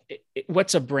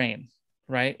what's a brain,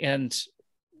 right? And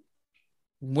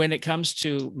when it comes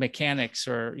to mechanics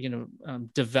or,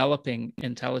 developing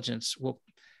intelligence,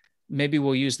 maybe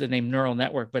we'll use the name neural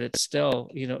network, but it's still,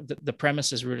 the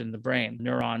premise is rooted in the brain.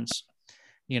 Neurons,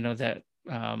 that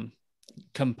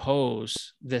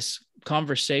compose this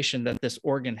conversation that this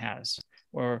organ has,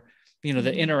 or,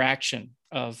 the interaction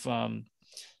of,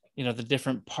 the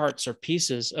different parts or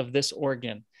pieces of this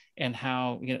organ, and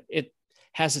how, it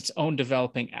has its own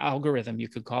developing algorithm, you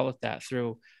could call it that,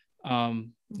 through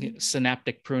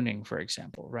synaptic pruning, for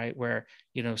example, right? Where,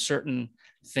 certain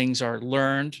things are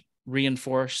learned,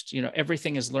 reinforced,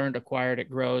 everything is learned, acquired, it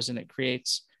grows, and it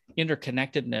creates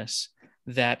interconnectedness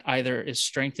that either is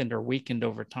strengthened or weakened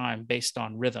over time based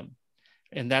on rhythm.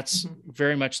 And that's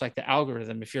very much like the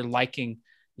algorithm. If you're liking,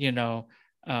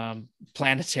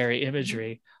 planetary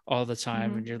imagery all the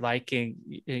time, and you're liking,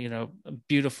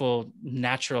 beautiful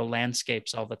natural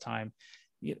landscapes all the time,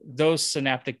 those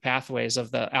synaptic pathways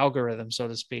of the algorithm, so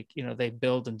to speak, they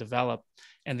build and develop,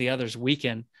 and the others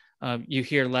weaken. You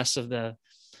hear less of the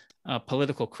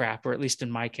political crap, or at least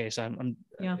in my case, I'm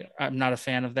not a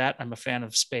fan of that. I'm a fan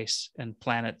of space and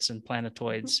planets and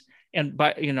planetoids, and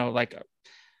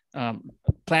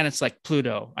planets like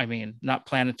Pluto. Not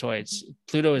planetoids.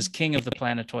 Pluto is king of the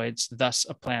planetoids, thus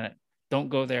a planet. Don't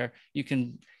go there. You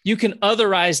can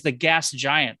otherize the gas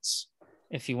giants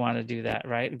if you want to do that,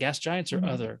 right? Gas giants are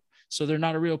other, so they're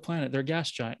not a real planet. They're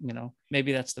gas giant.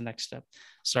 Maybe that's the next step.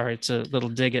 Sorry, it's a little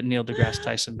dig at Neil deGrasse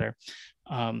Tyson there.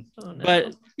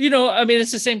 But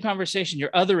it's the same conversation. You're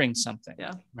othering something,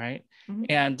 right?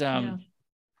 And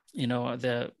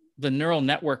the neural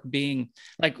network being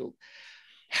like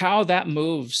how that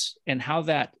moves and how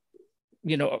that,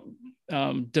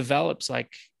 develops.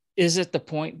 Like, is it the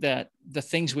point that the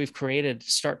things we've created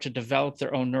start to develop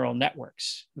their own neural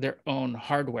networks, their own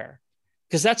hardware?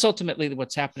 Because that's ultimately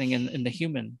what's happening in the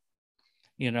human,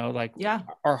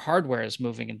 our hardware is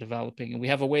moving and developing, and we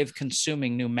have a way of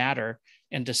consuming new matter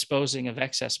and disposing of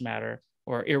excess matter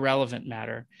or irrelevant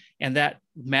matter. And that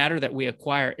matter that we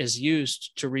acquire is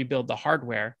used to rebuild the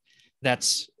hardware that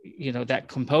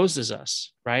composes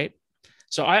us, right?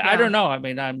 So I don't know. I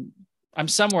mean, I'm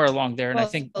somewhere along there, and I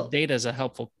think data is a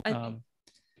helpful.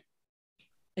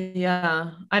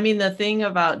 Yeah. I mean, the thing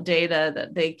about data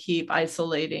that they keep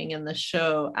isolating in the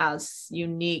show as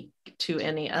unique to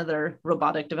any other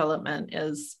robotic development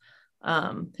is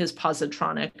his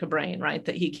positronic brain, right?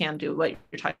 That he can do what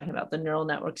you're talking about, the neural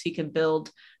networks. He can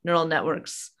build neural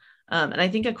networks. And I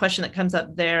think a question that comes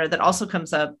up there that also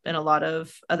comes up in a lot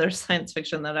of other science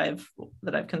fiction that I've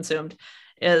consumed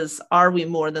is, are we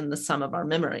more than the sum of our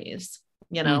memories?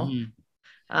 Data,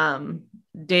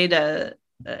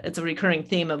 it's a recurring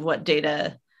theme of what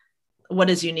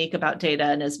is unique about data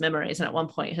and his memories. And at one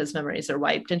point his memories are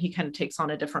wiped and he kind of takes on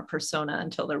a different persona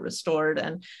until they're restored.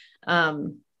 And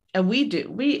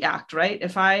we act, right?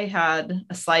 If I had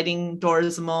a sliding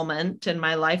doors moment in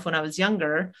my life when I was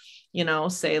younger,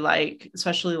 say like,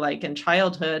 especially like in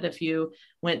childhood, if you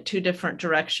went two different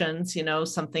directions,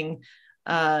 something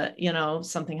happened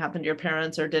to your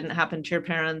parents or didn't happen to your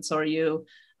parents, or you,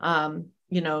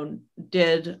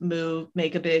 did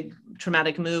make a big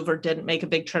traumatic move or didn't make a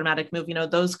big traumatic move,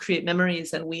 those create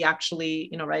memories. And we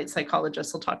actually, right,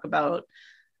 psychologists will talk about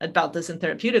this in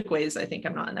therapeutic ways. I think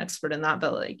I'm not an expert in that,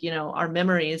 but like, our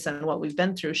memories and what we've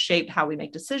been through shape how we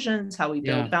make decisions, how we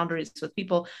build boundaries with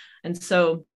people. And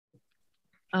so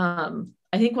I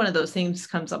think one of those things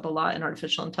comes up a lot in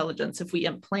artificial intelligence. If we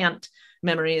implant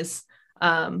memories,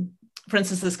 for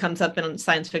instance, this comes up in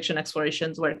science fiction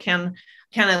explorations where can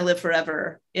I live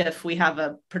forever if we have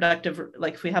a productive,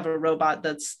 like if we have a robot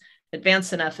that's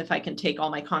advanced enough, if I can take all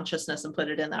my consciousness and put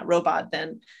it in that robot,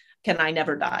 then can I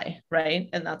never die, right?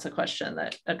 And that's a question,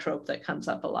 a trope that comes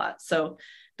up a lot. So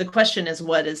the question is,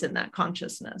 what is in that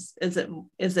consciousness? Is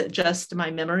it just my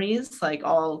memories, like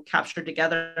all captured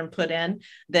together and put in?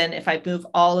 Then if I move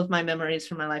all of my memories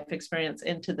from my life experience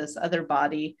into this other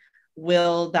body,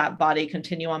 will that body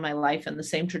continue on my life in the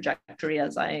same trajectory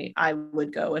as I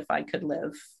would go if I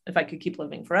could keep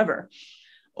living forever?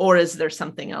 Or is there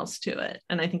something else to it?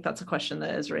 And I think that's a question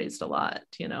that is raised a lot,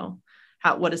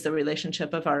 what is the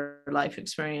relationship of our life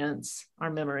experience,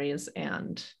 our memories,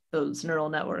 and those neural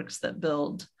networks that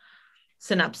build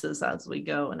synapses as we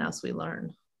go and as we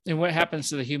learn? And what happens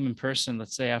to the human person,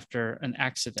 let's say after an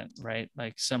accident, right?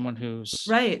 Like someone who's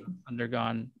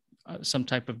undergone some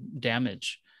type of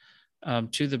damage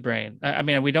to the brain. I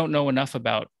mean, we don't know enough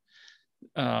about,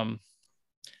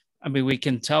 we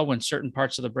can tell when certain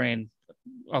parts of the brain,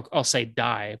 I'll say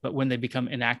die, but when they become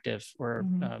inactive or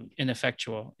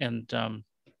ineffectual. And,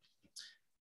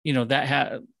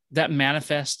 that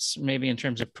manifests maybe in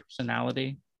terms of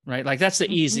personality, right? Like that's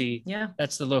the easy,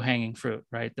 that's the low hanging fruit,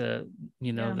 right? The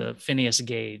Phineas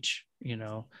Gage,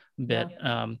 bit.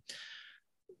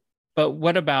 But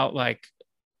what about like,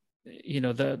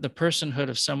 the personhood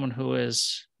of someone who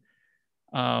is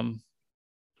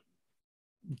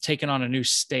taken on a new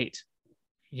state,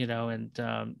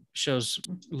 and shows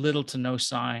little to no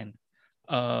sign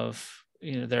of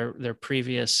their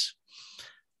previous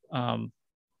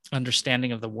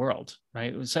understanding of the world,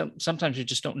 right? So sometimes you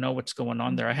just don't know what's going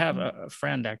on there. I have a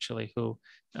friend actually who,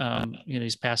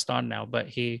 he's passed on now, but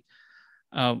he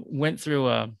went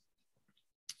through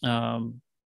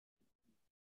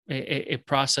a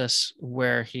process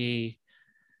where he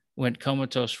went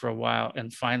comatose for a while,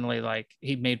 and finally, like,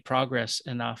 he made progress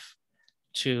enough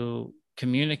to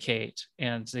communicate,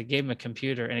 and they gave him a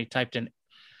computer and he typed in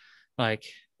like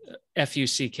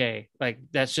FUCK, like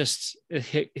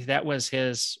that was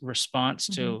his response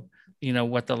to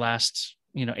what the last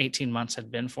 18 months had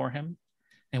been for him.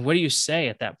 And what do you say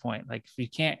at that point? Like, if you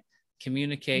can't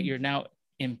communicate, you're now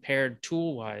impaired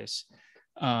tool wise,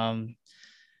 and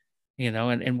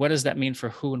what does that mean for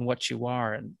who and what you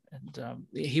are? And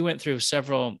he went through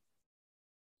several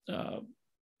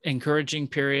encouraging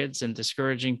periods and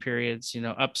discouraging periods,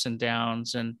 ups and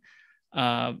downs. And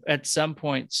at some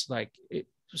points, like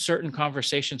certain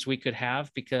conversations we could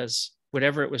have, because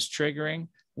whatever it was triggering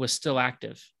was still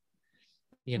active,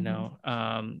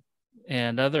 and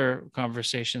other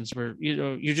conversations were,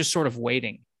 you're just sort of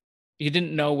waiting. You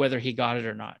didn't know whether he got it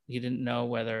or not. You didn't know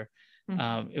whether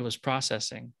It was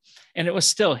processing, and it was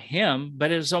still him,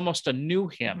 but it was almost a new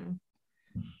him.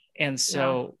 And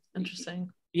so interesting.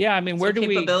 Yeah, I mean, where do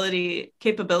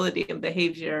capability and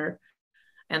behavior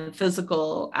and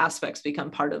physical aspects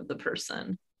become part of the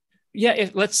person? Yeah,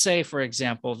 let's say, for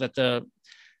example,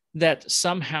 that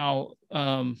somehow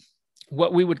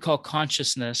what we would call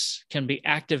consciousness can be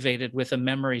activated with a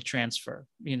memory transfer,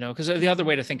 because the other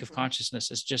way to think of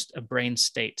consciousness is just a brain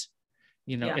state.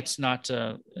 It's not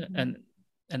an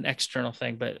external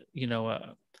thing, but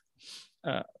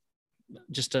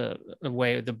just a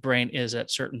way the brain is at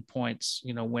certain points,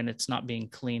 when it's not being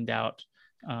cleaned out,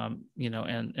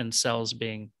 and cells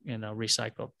being,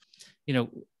 recycled,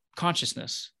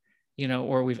 consciousness,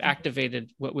 or we've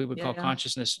activated what we would call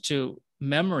consciousness to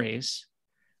memories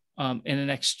in an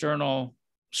external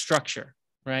structure,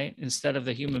 right? Instead of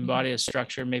the human body as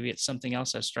structure, maybe it's something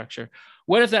else as structure.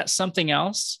 What if that something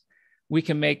else we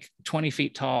can make 20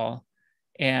 feet tall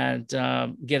and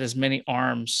get as many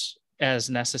arms as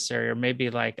necessary? Or maybe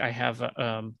like I have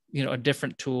a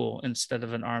different tool instead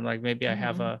of an arm. Like maybe I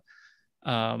have I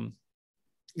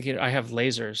have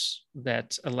lasers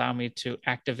that allow me to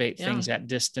activate things at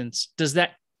distance. Does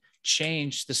that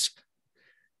change this,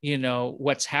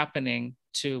 what's happening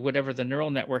to whatever the neural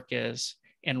network is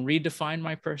and redefine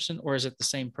my person, or is it the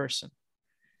same person?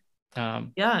 I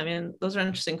mean, those are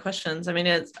interesting questions. I mean,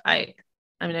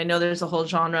 I know there's a whole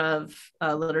genre of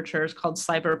literature called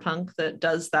cyberpunk that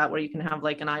does that, where you can have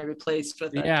like an eye replaced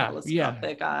with a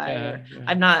telescopic eye.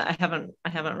 I haven't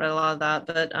read a lot of that,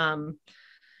 but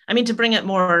I mean, to bring it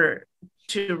more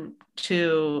to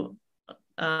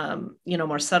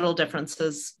more subtle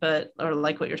differences, or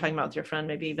like what you're talking about with your friend,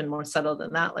 maybe even more subtle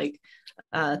than that. Like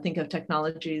think of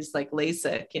technologies like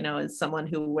LASIK, as someone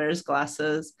who wears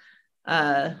glasses.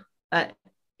 As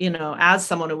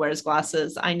someone who wears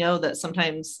glasses, I know that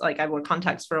sometimes, like, I wore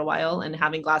contacts for a while, and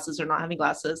having glasses or not having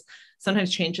glasses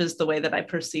sometimes changes the way that I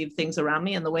perceive things around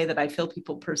me and the way that I feel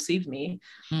people perceive me.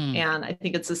 And I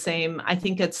think it's the same. I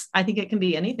think it can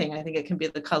be anything. I think it can be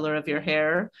the color of your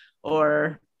hair,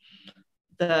 or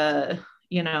the,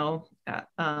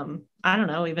 I don't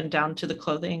know, even down to the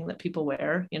clothing that people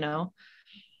wear,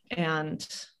 and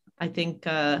I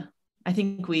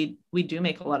think we do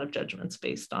make a lot of judgments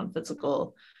based on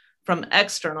physical, from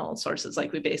external sources.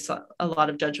 Like we base a lot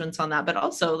of judgments on that, but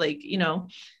also like,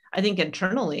 I think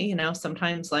internally,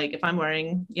 sometimes like if I'm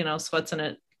wearing, sweats and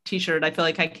a t-shirt, I feel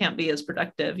like I can't be as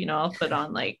productive. I'll put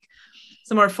on like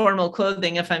some more formal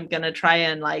clothing if I'm going to try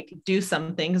and like do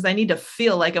something, because I need to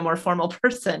feel like a more formal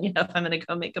person, if I'm going to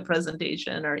go make a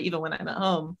presentation, or even when I'm at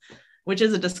home, which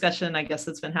is a discussion, I guess,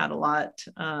 that's been had a lot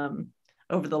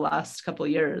over the last couple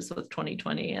of years with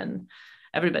 2020 and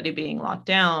everybody being locked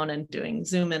down and doing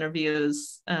Zoom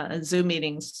interviews, Zoom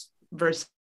meetings versus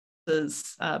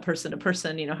person to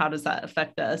person. How does that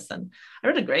affect us? And I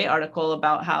read a great article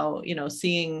about how,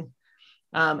 seeing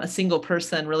a single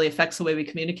person really affects the way we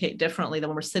communicate differently than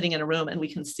when we're sitting in a room and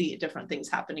we can see different things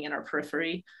happening in our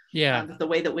periphery. The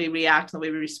way that we react, the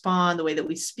way we respond, the way that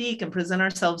we speak and present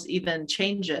ourselves even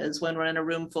changes when we're in a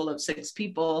room full of 6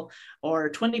 people or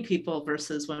 20 people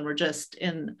versus when we're just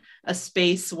in a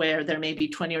space where there may be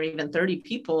 20 or even 30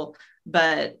 people,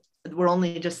 but we're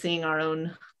only just seeing our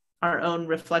own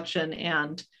reflection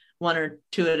and 1 or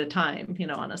 2 at a time,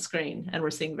 on a screen, and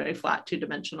we're seeing very flat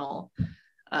 2-dimensional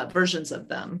versions of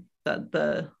them, that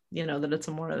it's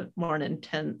a more an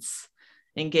intense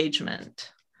engagement.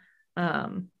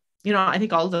 I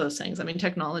think all of those things, I mean,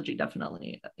 technology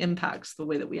definitely impacts the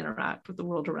way that we interact with the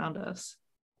world around us.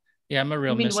 Yeah, I'm a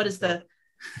real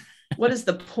what is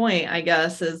the point, I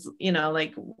guess, is,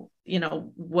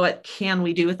 what can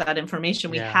we do with that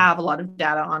information? We have a lot of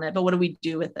data on it, but what do we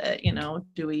do with it?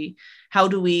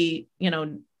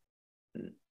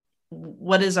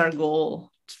 What is our goal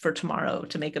for tomorrow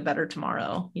to make a better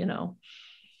tomorrow?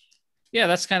 Yeah,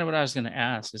 that's kind of what I was going to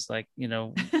ask, is like,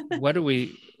 where do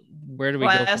we go?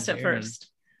 I asked it first.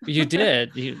 You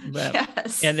did.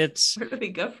 Yes. And it's, where do we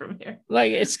go from here?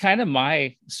 Like, it's kind of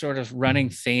my sort of running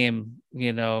theme,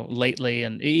 lately,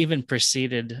 and even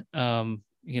preceded,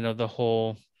 the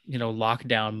whole,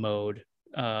 lockdown mode.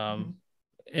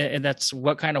 And that's,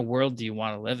 what kind of world do you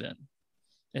want to live in,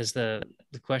 is the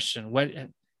question.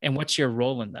 What's your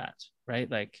role in that? Right?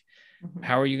 Like,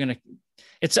 how are you going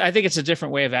to, I think it's a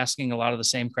different way of asking a lot of the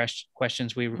same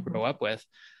questions we grow up with.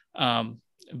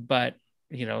 But,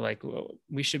 like,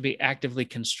 we should be actively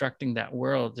constructing that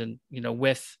world, and,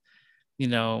 with,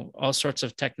 all sorts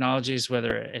of technologies,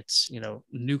 whether it's,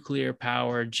 nuclear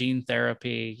power, gene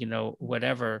therapy,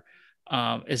 whatever,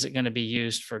 is it going to be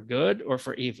used for good or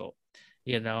for evil?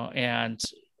 And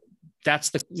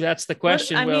That's the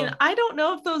question. I mean, I don't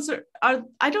know if those are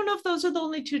I don't know if those are the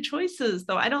only two choices,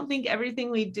 though. I don't think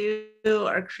everything we do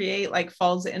or create like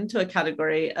falls into a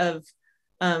category of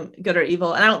good or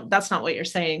evil. And that's not what you're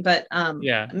saying, but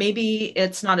maybe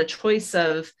it's not a choice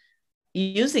of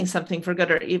using something for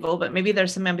good or evil, but maybe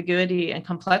there's some ambiguity and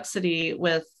complexity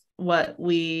with what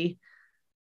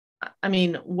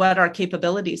our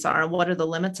capabilities are and what are the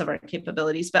limits of our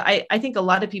capabilities. But I think a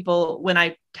lot of people, when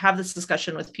I have this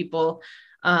discussion with people,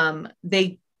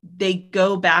 they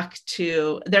go back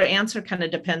to their answer kind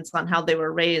of depends on how they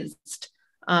were raised.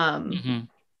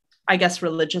 I guess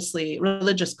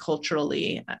religious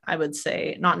culturally, I would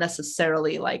say, not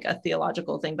necessarily like a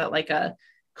theological thing, but like a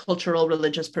cultural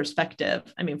religious perspective.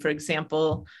 I mean, for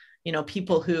example,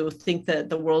 people who think that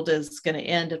the world is going to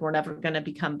end and we're never going to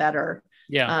become better,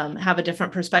 have a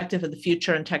different perspective of the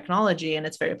future and technology, and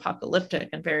it's very apocalyptic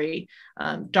and very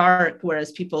dark,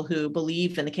 whereas people who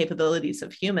believe in the capabilities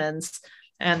of humans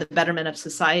and the betterment of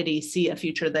society see a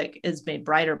future that is made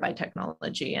brighter by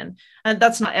technology. And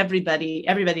that's not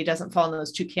everybody doesn't fall in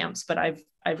those two camps, but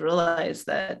I've realized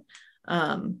that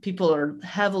people are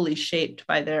heavily shaped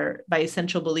by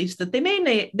essential beliefs that they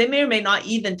may or may not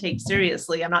even take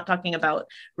seriously. I'm not talking about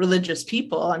religious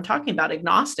people. I'm talking about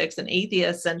agnostics and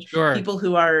atheists and people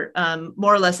who are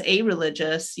more or less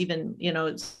a-religious, even,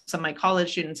 some of my college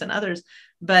students and others,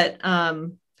 but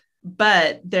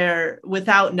they're,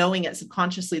 without knowing it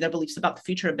subconsciously, their beliefs about the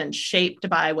future have been shaped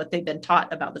by what they've been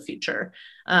taught about the future.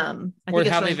 I think it's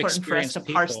really important for us to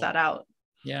parse that out.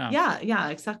 Yeah,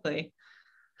 exactly.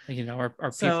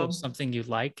 Are people something you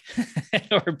like,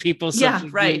 or people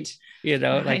something you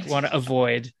like want to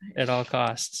avoid at all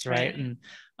costs, right?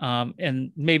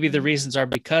 And maybe the reasons are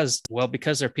because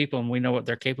they're people and we know what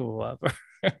they're capable of.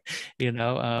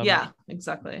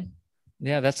 Exactly.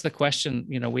 Yeah, that's the question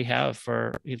we have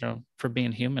for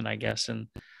being human, I guess. And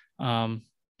I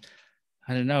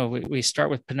don't know, we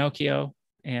start with Pinocchio,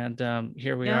 and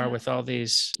here we are with all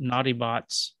these naughty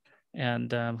bots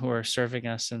and who are serving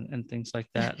us and things like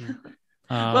that. And,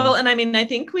 well, and I mean, I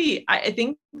think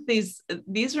these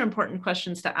are important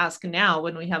questions to ask now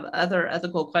when we have other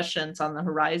ethical questions on the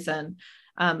horizon,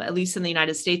 at least in the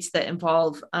United States, that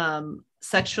involve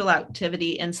sexual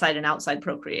activity inside and outside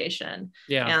procreation.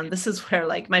 And this is where,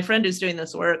 like, my friend who's doing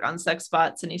this work on sex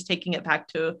bots, and he's taking it back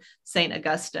to Saint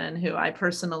Augustine, who I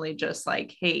personally just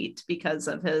like hate because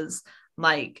of his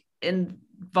like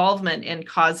involvement in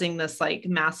causing this like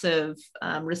massive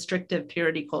restrictive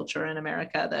purity culture in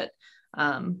America that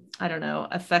I don't know,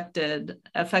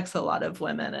 affects a lot of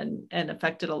women and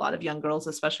affected a lot of young girls,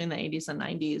 especially in the 80s and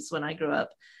 90s when I grew up.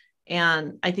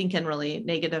 And I think in really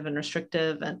negative and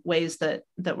restrictive and ways that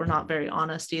were not very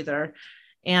honest either.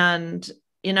 And,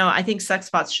 I think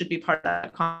sex bots should be part of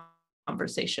that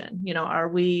conversation.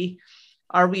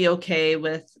 Are we okay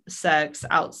with sex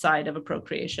outside of a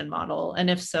procreation model? And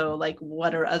if so, like,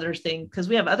 what are other things? Because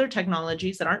we have other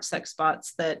technologies that aren't sex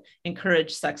bots that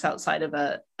encourage sex outside of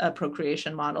a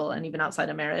procreation model and even outside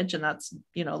of marriage. And that's,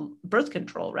 birth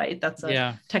control, right? That's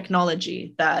a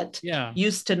technology that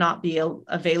used to not be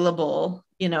available,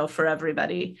 for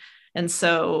everybody. And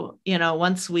so, now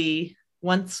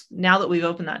that we've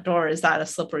opened that door, is that a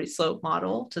slippery slope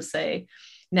model to say,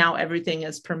 now everything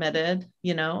is permitted,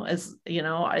 where is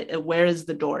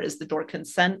the door? Is the door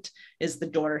consent? Is the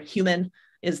door human?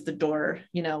 Is the door,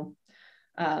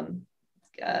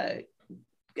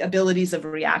 abilities of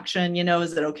reaction?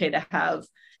 Is it okay to have,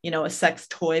 a sex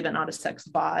toy, but not a sex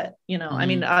bot? I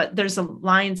mean, there's some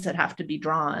lines that have to be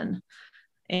drawn.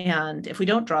 And if we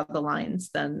don't draw the lines,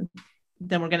 then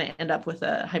we're going to end up with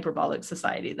a hyperbolic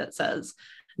society that says,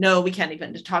 no, we can't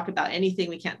even talk about anything.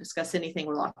 We can't discuss anything.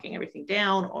 We're locking everything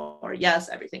down, or yes,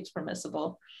 everything's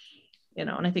permissible, and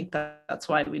I think that's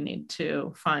why we need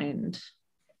to find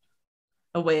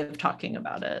a way of talking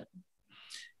about it.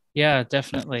 Yeah,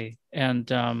 definitely. And,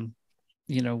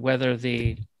 whether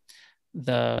the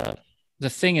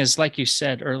thing is, like you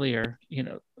said earlier,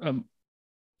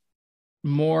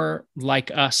 more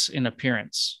like us in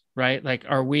appearance, right? Like,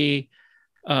 are we,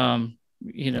 a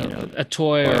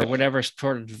toy or whatever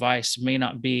sort of device may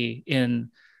not be in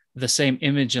the same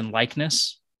image and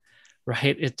likeness,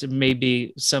 right? It may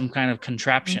be some kind of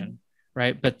contraption,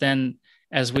 right? But then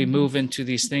as we move into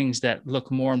these things that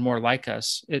look more and more like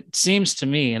us, it seems to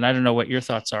me, and I don't know what your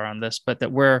thoughts are on this, but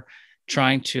that we're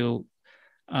trying to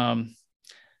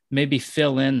maybe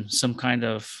fill in some kind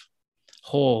of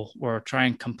hole or try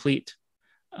and complete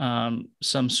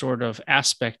some sort of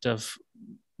aspect of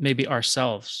maybe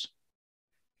ourselves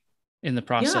in the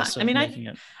process of making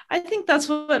it. I think that's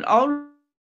what all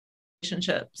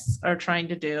relationships are trying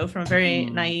to do from a very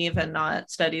naive and not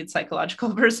studied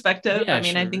psychological perspective. Yeah, I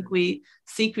mean, I think we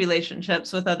seek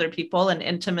relationships with other people and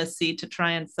intimacy to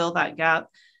try and fill that gap.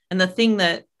 And the thing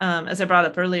that, as I brought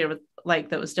up earlier, with like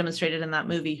that was demonstrated in that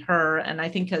movie, Her, and I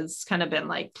think has kind of been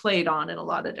like played on in a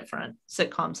lot of different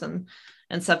sitcoms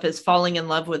and stuff, is falling in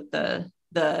love with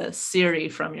the Siri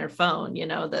from your phone, you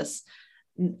know, this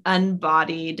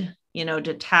unbodied, you know,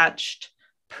 detached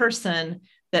person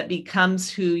that becomes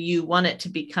who you want it to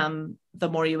become the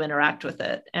more you interact with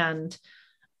it. And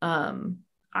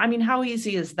I mean, how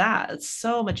easy is that? It's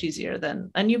so much easier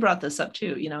than, and you brought this up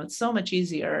too, you know, it's so much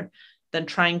easier than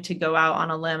trying to go out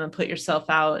on a limb and put yourself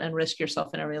out and risk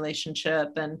yourself in a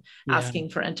relationship and asking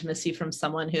for intimacy from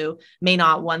someone who may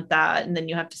not want that. And then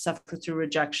you have to suffer through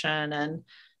rejection and,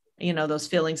 you know, those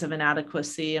feelings of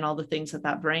inadequacy and all the things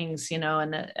that brings, you know,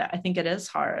 and I think it is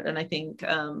hard. And I think,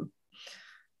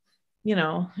 you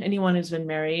know, anyone who's been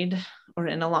married or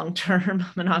in a long-term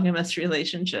monogamous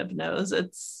relationship knows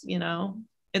it's, you know,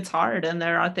 it's hard. And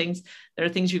there are things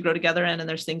you grow together in, and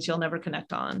there's things you'll never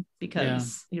connect on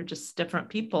because you're just different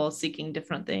people seeking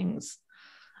different things.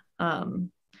 But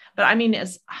I mean,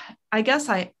 I guess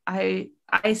I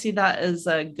see that as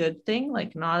a good thing,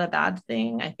 like not a bad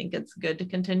thing. I think it's good to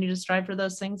continue to strive for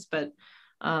those things, but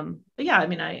yeah, I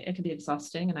mean, it could be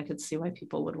exhausting, and I could see why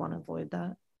people would want to avoid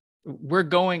that.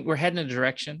 We're heading in a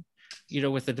direction, you know,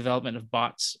 with the development of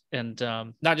bots, and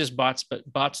not just bots, but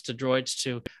bots to droids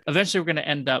to eventually we're going to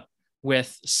end up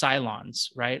with Cylons,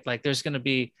 right? Like there's going to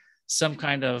be some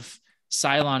kind of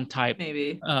Cylon type,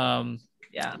 maybe,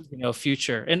 you know,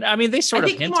 future. And I mean, they sort of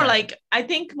hint at it. I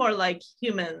think more like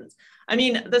humans. I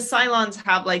mean, the Cylons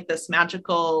have like this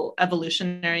magical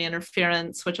evolutionary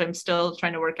interference, which I'm still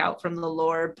trying to work out from the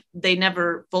lore. They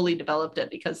never fully developed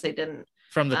it because they didn't.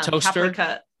 From the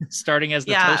toaster, starting as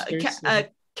the toasters.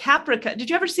 Caprica. Did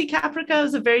you ever see Caprica? It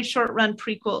was a very short run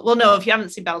prequel. Well, no, if you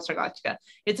haven't seen Battlestar Galactica,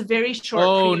 it's a very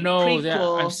short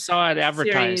prequel. I saw it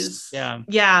advertised. Series.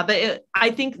 But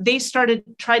I think they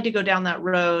tried to go down that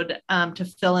road to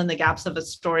fill in the gaps of a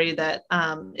story that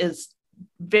is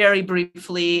very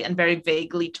briefly and very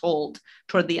vaguely told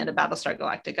toward the end of Battlestar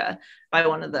Galactica by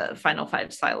one of the final 5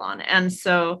 Cylon. And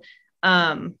so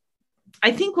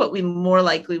I think what we more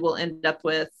likely will end up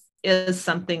with is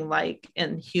something like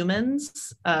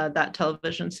Inhumans, that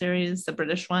television series, the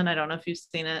British one. I don't know if you've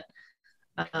seen it.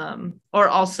 Or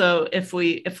also if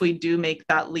we do make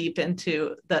that leap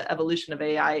into the evolution of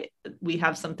AI, we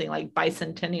have something like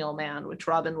Bicentennial Man, which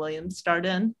Robin Williams starred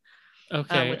in.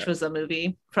 Okay. Which was a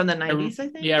movie from the 90s, I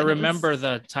think. Yeah, I remember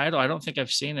the title. I don't think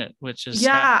I've seen it, which is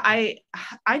I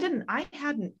don't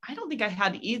think I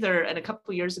had either. And a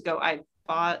couple of years ago I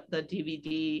bought the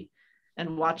DVD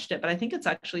and watched it, but I think it's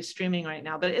actually streaming right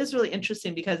now. But it is really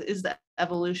interesting because it's the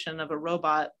evolution of a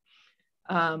robot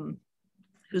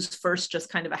who's first just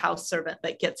kind of a house servant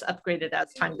that gets upgraded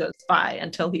as time goes by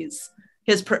until his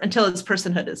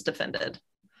personhood is defended.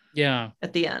 Yeah.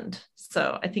 At the end.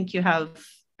 So I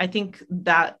think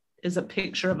that is a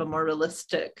picture of a more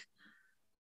realistic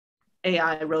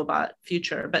AI robot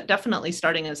future, but definitely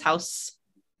starting as house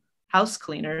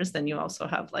cleaners, then you also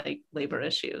have like labor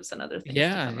issues and other things.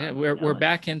 We're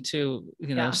back into,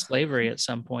 you know, slavery at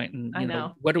some point, and you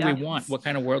know, what do we want? What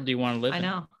kind of world do you want to live in? I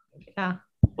know. Yeah.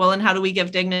 Well, and how do we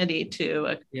give dignity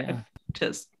to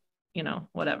you know,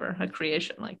 whatever, a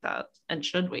creation like that? And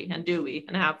should we, and do we,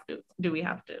 and do we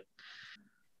have to?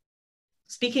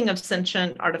 Speaking of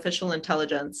sentient artificial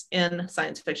intelligence in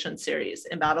science fiction series,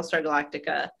 in Battlestar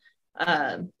Galactica,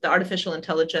 the artificial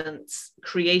intelligence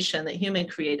creation that human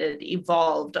created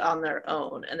evolved on their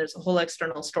own. And there's a whole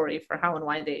external story for how and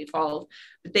why they evolved.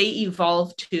 But they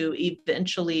evolved to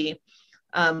eventually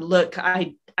look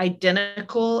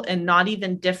identical and not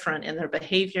even different in their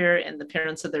behavior, in the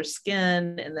appearance of their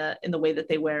skin, in the way that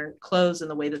they wear clothes, in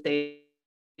the way that they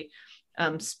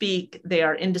speak. They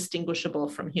are indistinguishable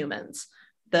from humans.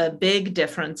 The big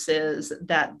difference is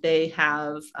that they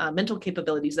have mental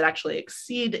capabilities that actually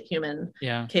exceed human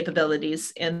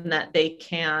capabilities, in that they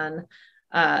can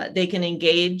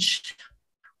engage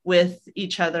with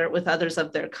each other, with others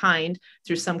of their kind,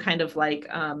 through some kind of like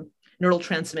neural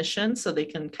transmission. So they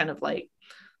can kind of like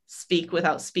speak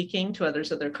without speaking to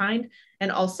others of their kind.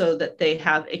 And also that they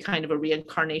have a kind of a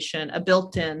reincarnation, a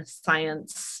built-in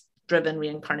science-driven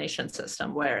reincarnation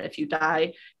system, where if you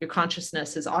die, your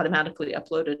consciousness is automatically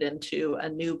uploaded into a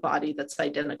new body that's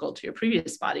identical to your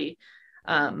previous body,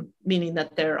 meaning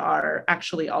that there are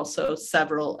actually also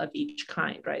several of each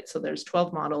kind, right? So there's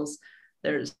 12 models,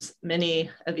 there's many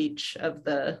of each of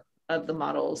the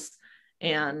models,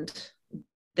 and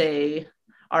they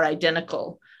are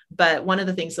identical, But one of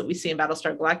the things that we see in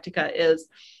Battlestar Galactica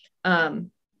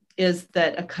is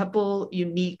that a couple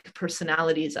unique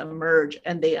personalities emerge,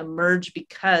 and they emerge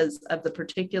because of the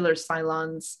particular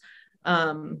Cylons,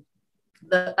 of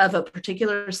a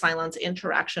particular Cylon's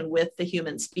interaction with the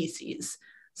human species.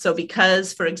 So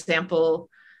because, for example,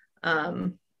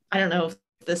 I don't know if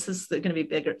this is going to be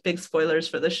big spoilers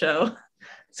for the show.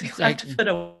 So you have to put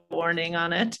a warning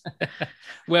on it.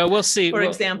 Well, we'll see. For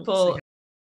example.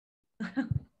 We'll see.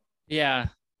 Yeah.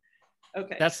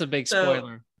 Okay. That's the big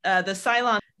spoiler. The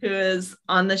Cylon who is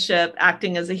on the ship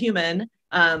acting as a human,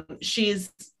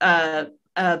 she's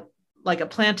like a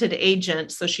planted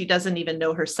agent. So she doesn't even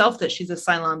know herself that she's a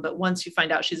Cylon. But once you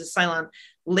find out she's a Cylon,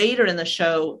 later in the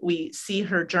show, we see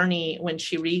her journey when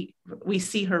we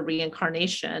see her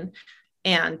reincarnation.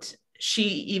 And she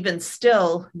even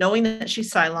still, knowing that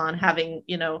she's Cylon, having,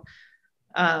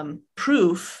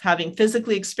 proof, having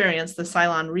physically experienced the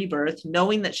Cylon rebirth,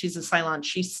 knowing that she's a Cylon,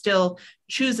 she still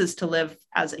chooses to live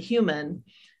as a human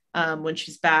when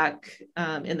she's back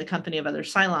in the company of other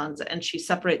Cylons, and she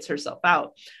separates herself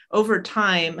out. Over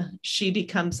time, she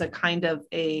becomes a kind of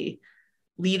a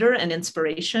leader and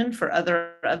inspiration for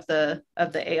other of the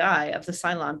AI of the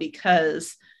Cylon,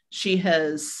 because she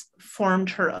has formed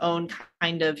her own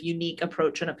kind of unique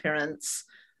approach and appearance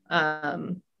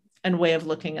and way of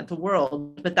looking at the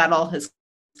world. But that all has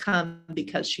come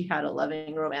because she had a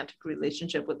loving romantic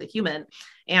relationship with a human,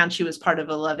 and she was part of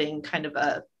a loving kind of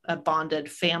a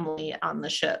bonded family on the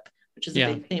ship, which is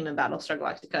a big theme in Battlestar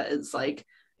Galactica,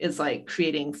 is like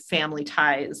creating family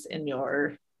ties in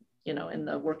your, in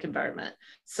the work environment.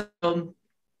 So,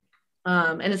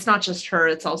 and it's not just her,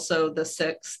 it's also the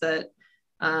Six that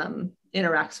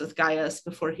interacts with Gaius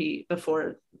before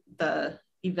the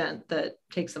event that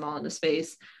takes them all into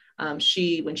space. When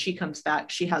she comes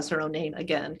back, she has her own name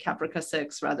again, Caprica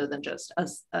 6, rather than just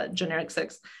a generic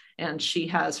 6. And she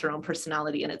has her own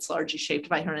personality, and it's largely shaped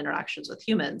by her interactions with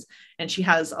humans. And she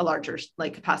has a larger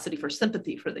capacity for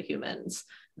sympathy for the humans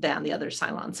than the other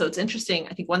Cylons. So it's interesting.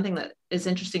 I think one thing that is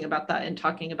interesting about that, and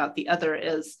talking about the other,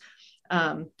 is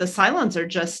the Cylons are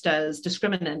just as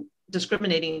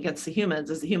discriminating against the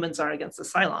humans as the humans are against the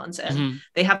Cylons. And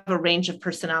they have a range of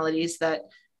personalities that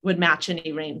would match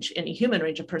any human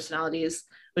range of personalities,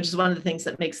 which is one of the things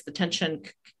that makes the tension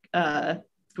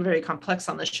very complex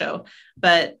on the show.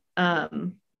 But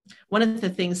one of the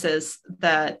things is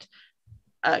that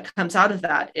comes out of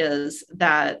that is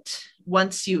that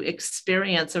once you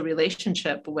experience a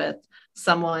relationship with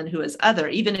someone who is other,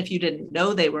 even if you didn't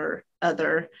know they were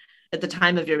other at the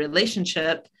time of your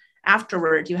relationship,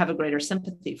 afterward you have a greater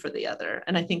sympathy for the other.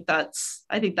 And I think that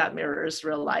mirrors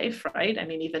real life, right? I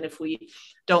mean, even if we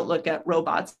don't look at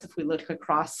robots, if we look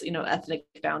across, ethnic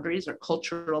boundaries or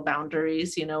cultural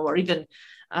boundaries, or even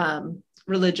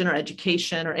religion or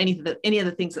education or any of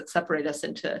the things that separate us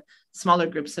into smaller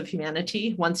groups of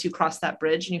humanity, once you cross that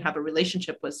bridge and you have a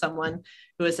relationship with someone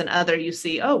who is an other, you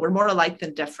see, oh, we're more alike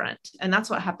than different. And that's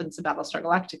what happens in Battlestar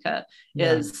Galactica.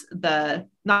 Is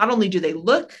not only do they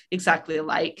look exactly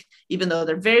alike, even though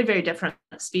they're very, very different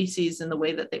species in the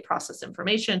way that they process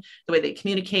information, the way they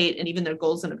communicate, and even their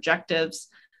goals and objectives.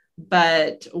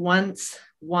 But once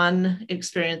one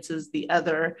experiences the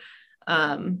other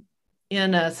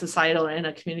in a societal or in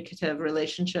a communicative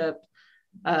relationship,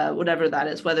 whatever that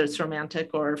is, whether it's romantic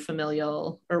or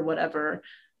familial or whatever,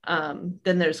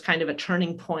 then there's kind of a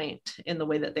turning point in the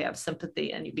way that they have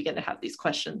sympathy. And you begin to have these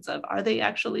questions of, are they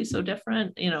actually so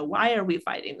different? Why are we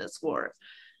fighting this war?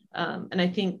 And I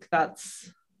think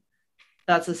that's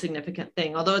a significant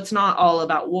thing. Although it's not all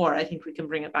about war, I think we can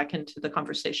bring it back into the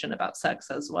conversation about sex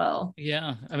as well.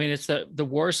 Yeah. I mean, it's the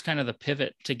war's kind of the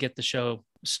pivot to get the show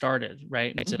started,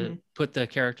 right? To put the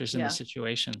characters in the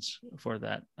situations for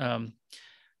that.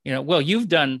 Well, you've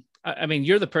done, I mean,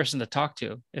 you're the person to talk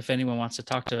to if anyone wants to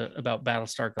talk about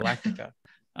Battlestar Galactica.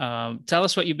 Tell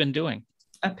us what you've been doing.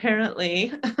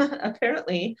 Apparently.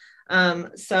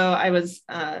 So I was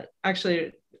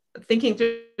actually thinking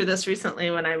through this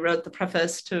recently when I wrote the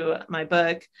preface to my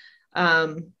book.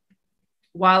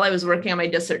 While I was working on my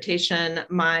dissertation,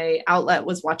 my outlet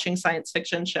was watching science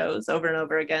fiction shows over and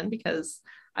over again because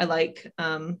I like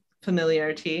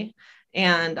familiarity.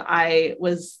 And I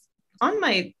was on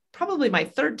probably my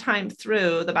third time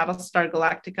through the Battlestar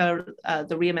Galactica,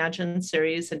 the Reimagined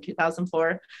series in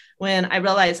 2004, when I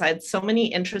realized I had so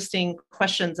many interesting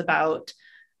questions about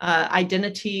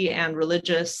identity and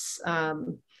religious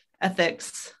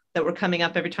ethics that were coming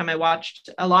up every time I watched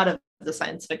a lot of the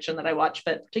science fiction that I watched,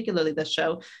 but particularly this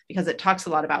show, because it talks a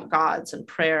lot about gods and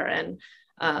prayer and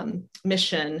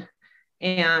mission.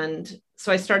 And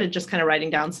so I started just kind of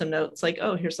writing down some notes, like,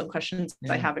 oh, here's some questions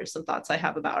I have, here's some thoughts I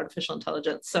have about artificial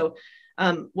intelligence. So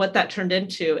what that turned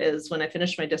into is when I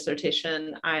finished my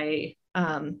dissertation, I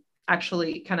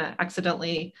actually kind of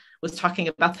accidentally was talking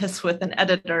about this with an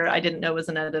editor I didn't know was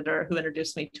an editor, who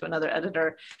introduced me to another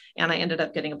editor. And I ended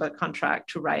up getting a book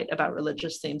contract to write about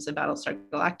religious themes in Battlestar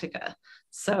Galactica.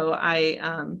 So I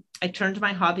turned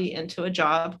my hobby into a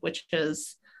job, which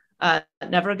is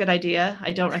never a good idea.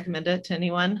 I don't recommend it to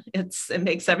anyone. It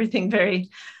makes everything very,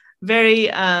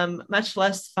 very much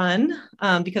less fun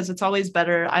because it's always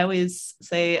better. I always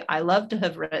say I love to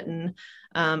have written,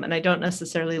 and I don't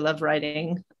necessarily love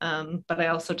writing, but I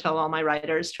also tell all my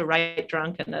writers to write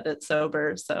drunk and edit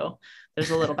sober. So there's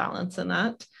a little balance in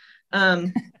that.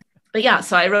 But yeah,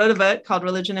 so I wrote a book called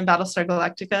Religion in Battlestar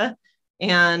Galactica,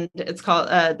 and it's called,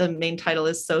 the main title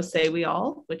is So Say We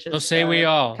All, which is So Say We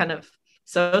All. Kind of,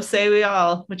 so say we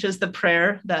all, which is the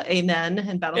prayer, the amen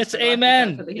in Battlestar It's Galactica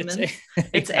amen for the humans.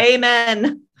 It's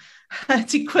amen.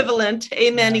 It's equivalent,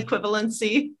 amen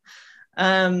equivalency.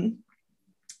 And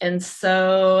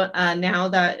so now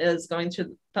that is going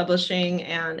through publishing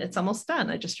and it's almost done.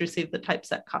 I just received the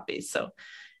typeset copies. So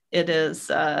it is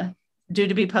due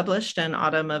to be published in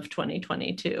autumn of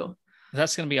 2022.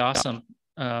 That's going to be awesome.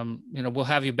 We'll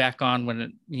have you back on when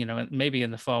it, maybe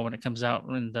in the fall when it comes out,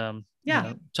 and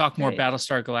talk more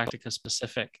Battlestar Galactica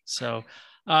specific. So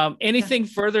anything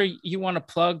further you want to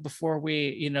plug before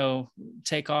we,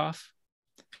 take off?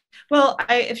 Well,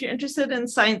 if you're interested in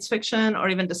science fiction or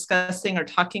even discussing or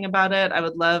talking about it, I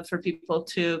would love for people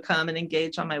to come and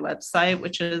engage on my website,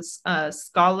 which is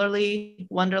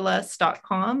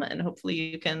scholarlywonderlust.com. And hopefully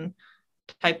you can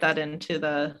type that into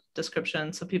the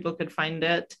description so people could find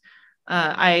it.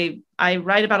 I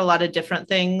write about a lot of different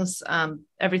things,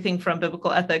 everything from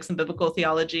biblical ethics and biblical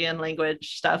theology and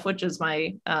language stuff, which is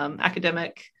my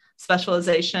academic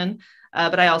specialization.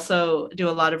 But I also do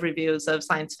a lot of reviews of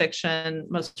science fiction,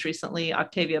 most recently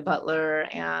Octavia Butler,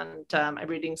 and I'm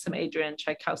reading some Adrian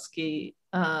Tchaikovsky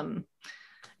and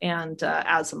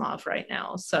Asimov right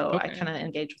now. So I kind of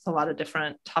engage with a lot of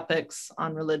different topics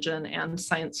on religion and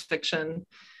science fiction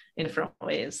in different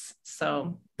ways.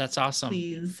 So that's awesome.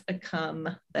 Please come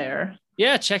there.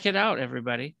 Yeah, check it out,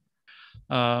 everybody.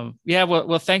 Well,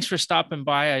 thanks for stopping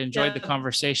by. I enjoyed the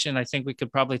conversation. I think we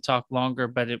could probably talk longer,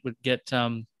 but it would get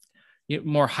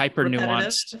more hyper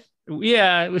nuanced.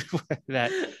 Yeah,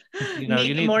 that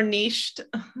you need more niched.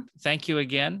 Thank you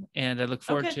again, and I look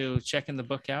forward to checking the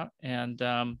book out. And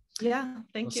thank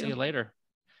you. See you later.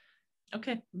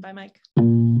 Okay, bye, Mike.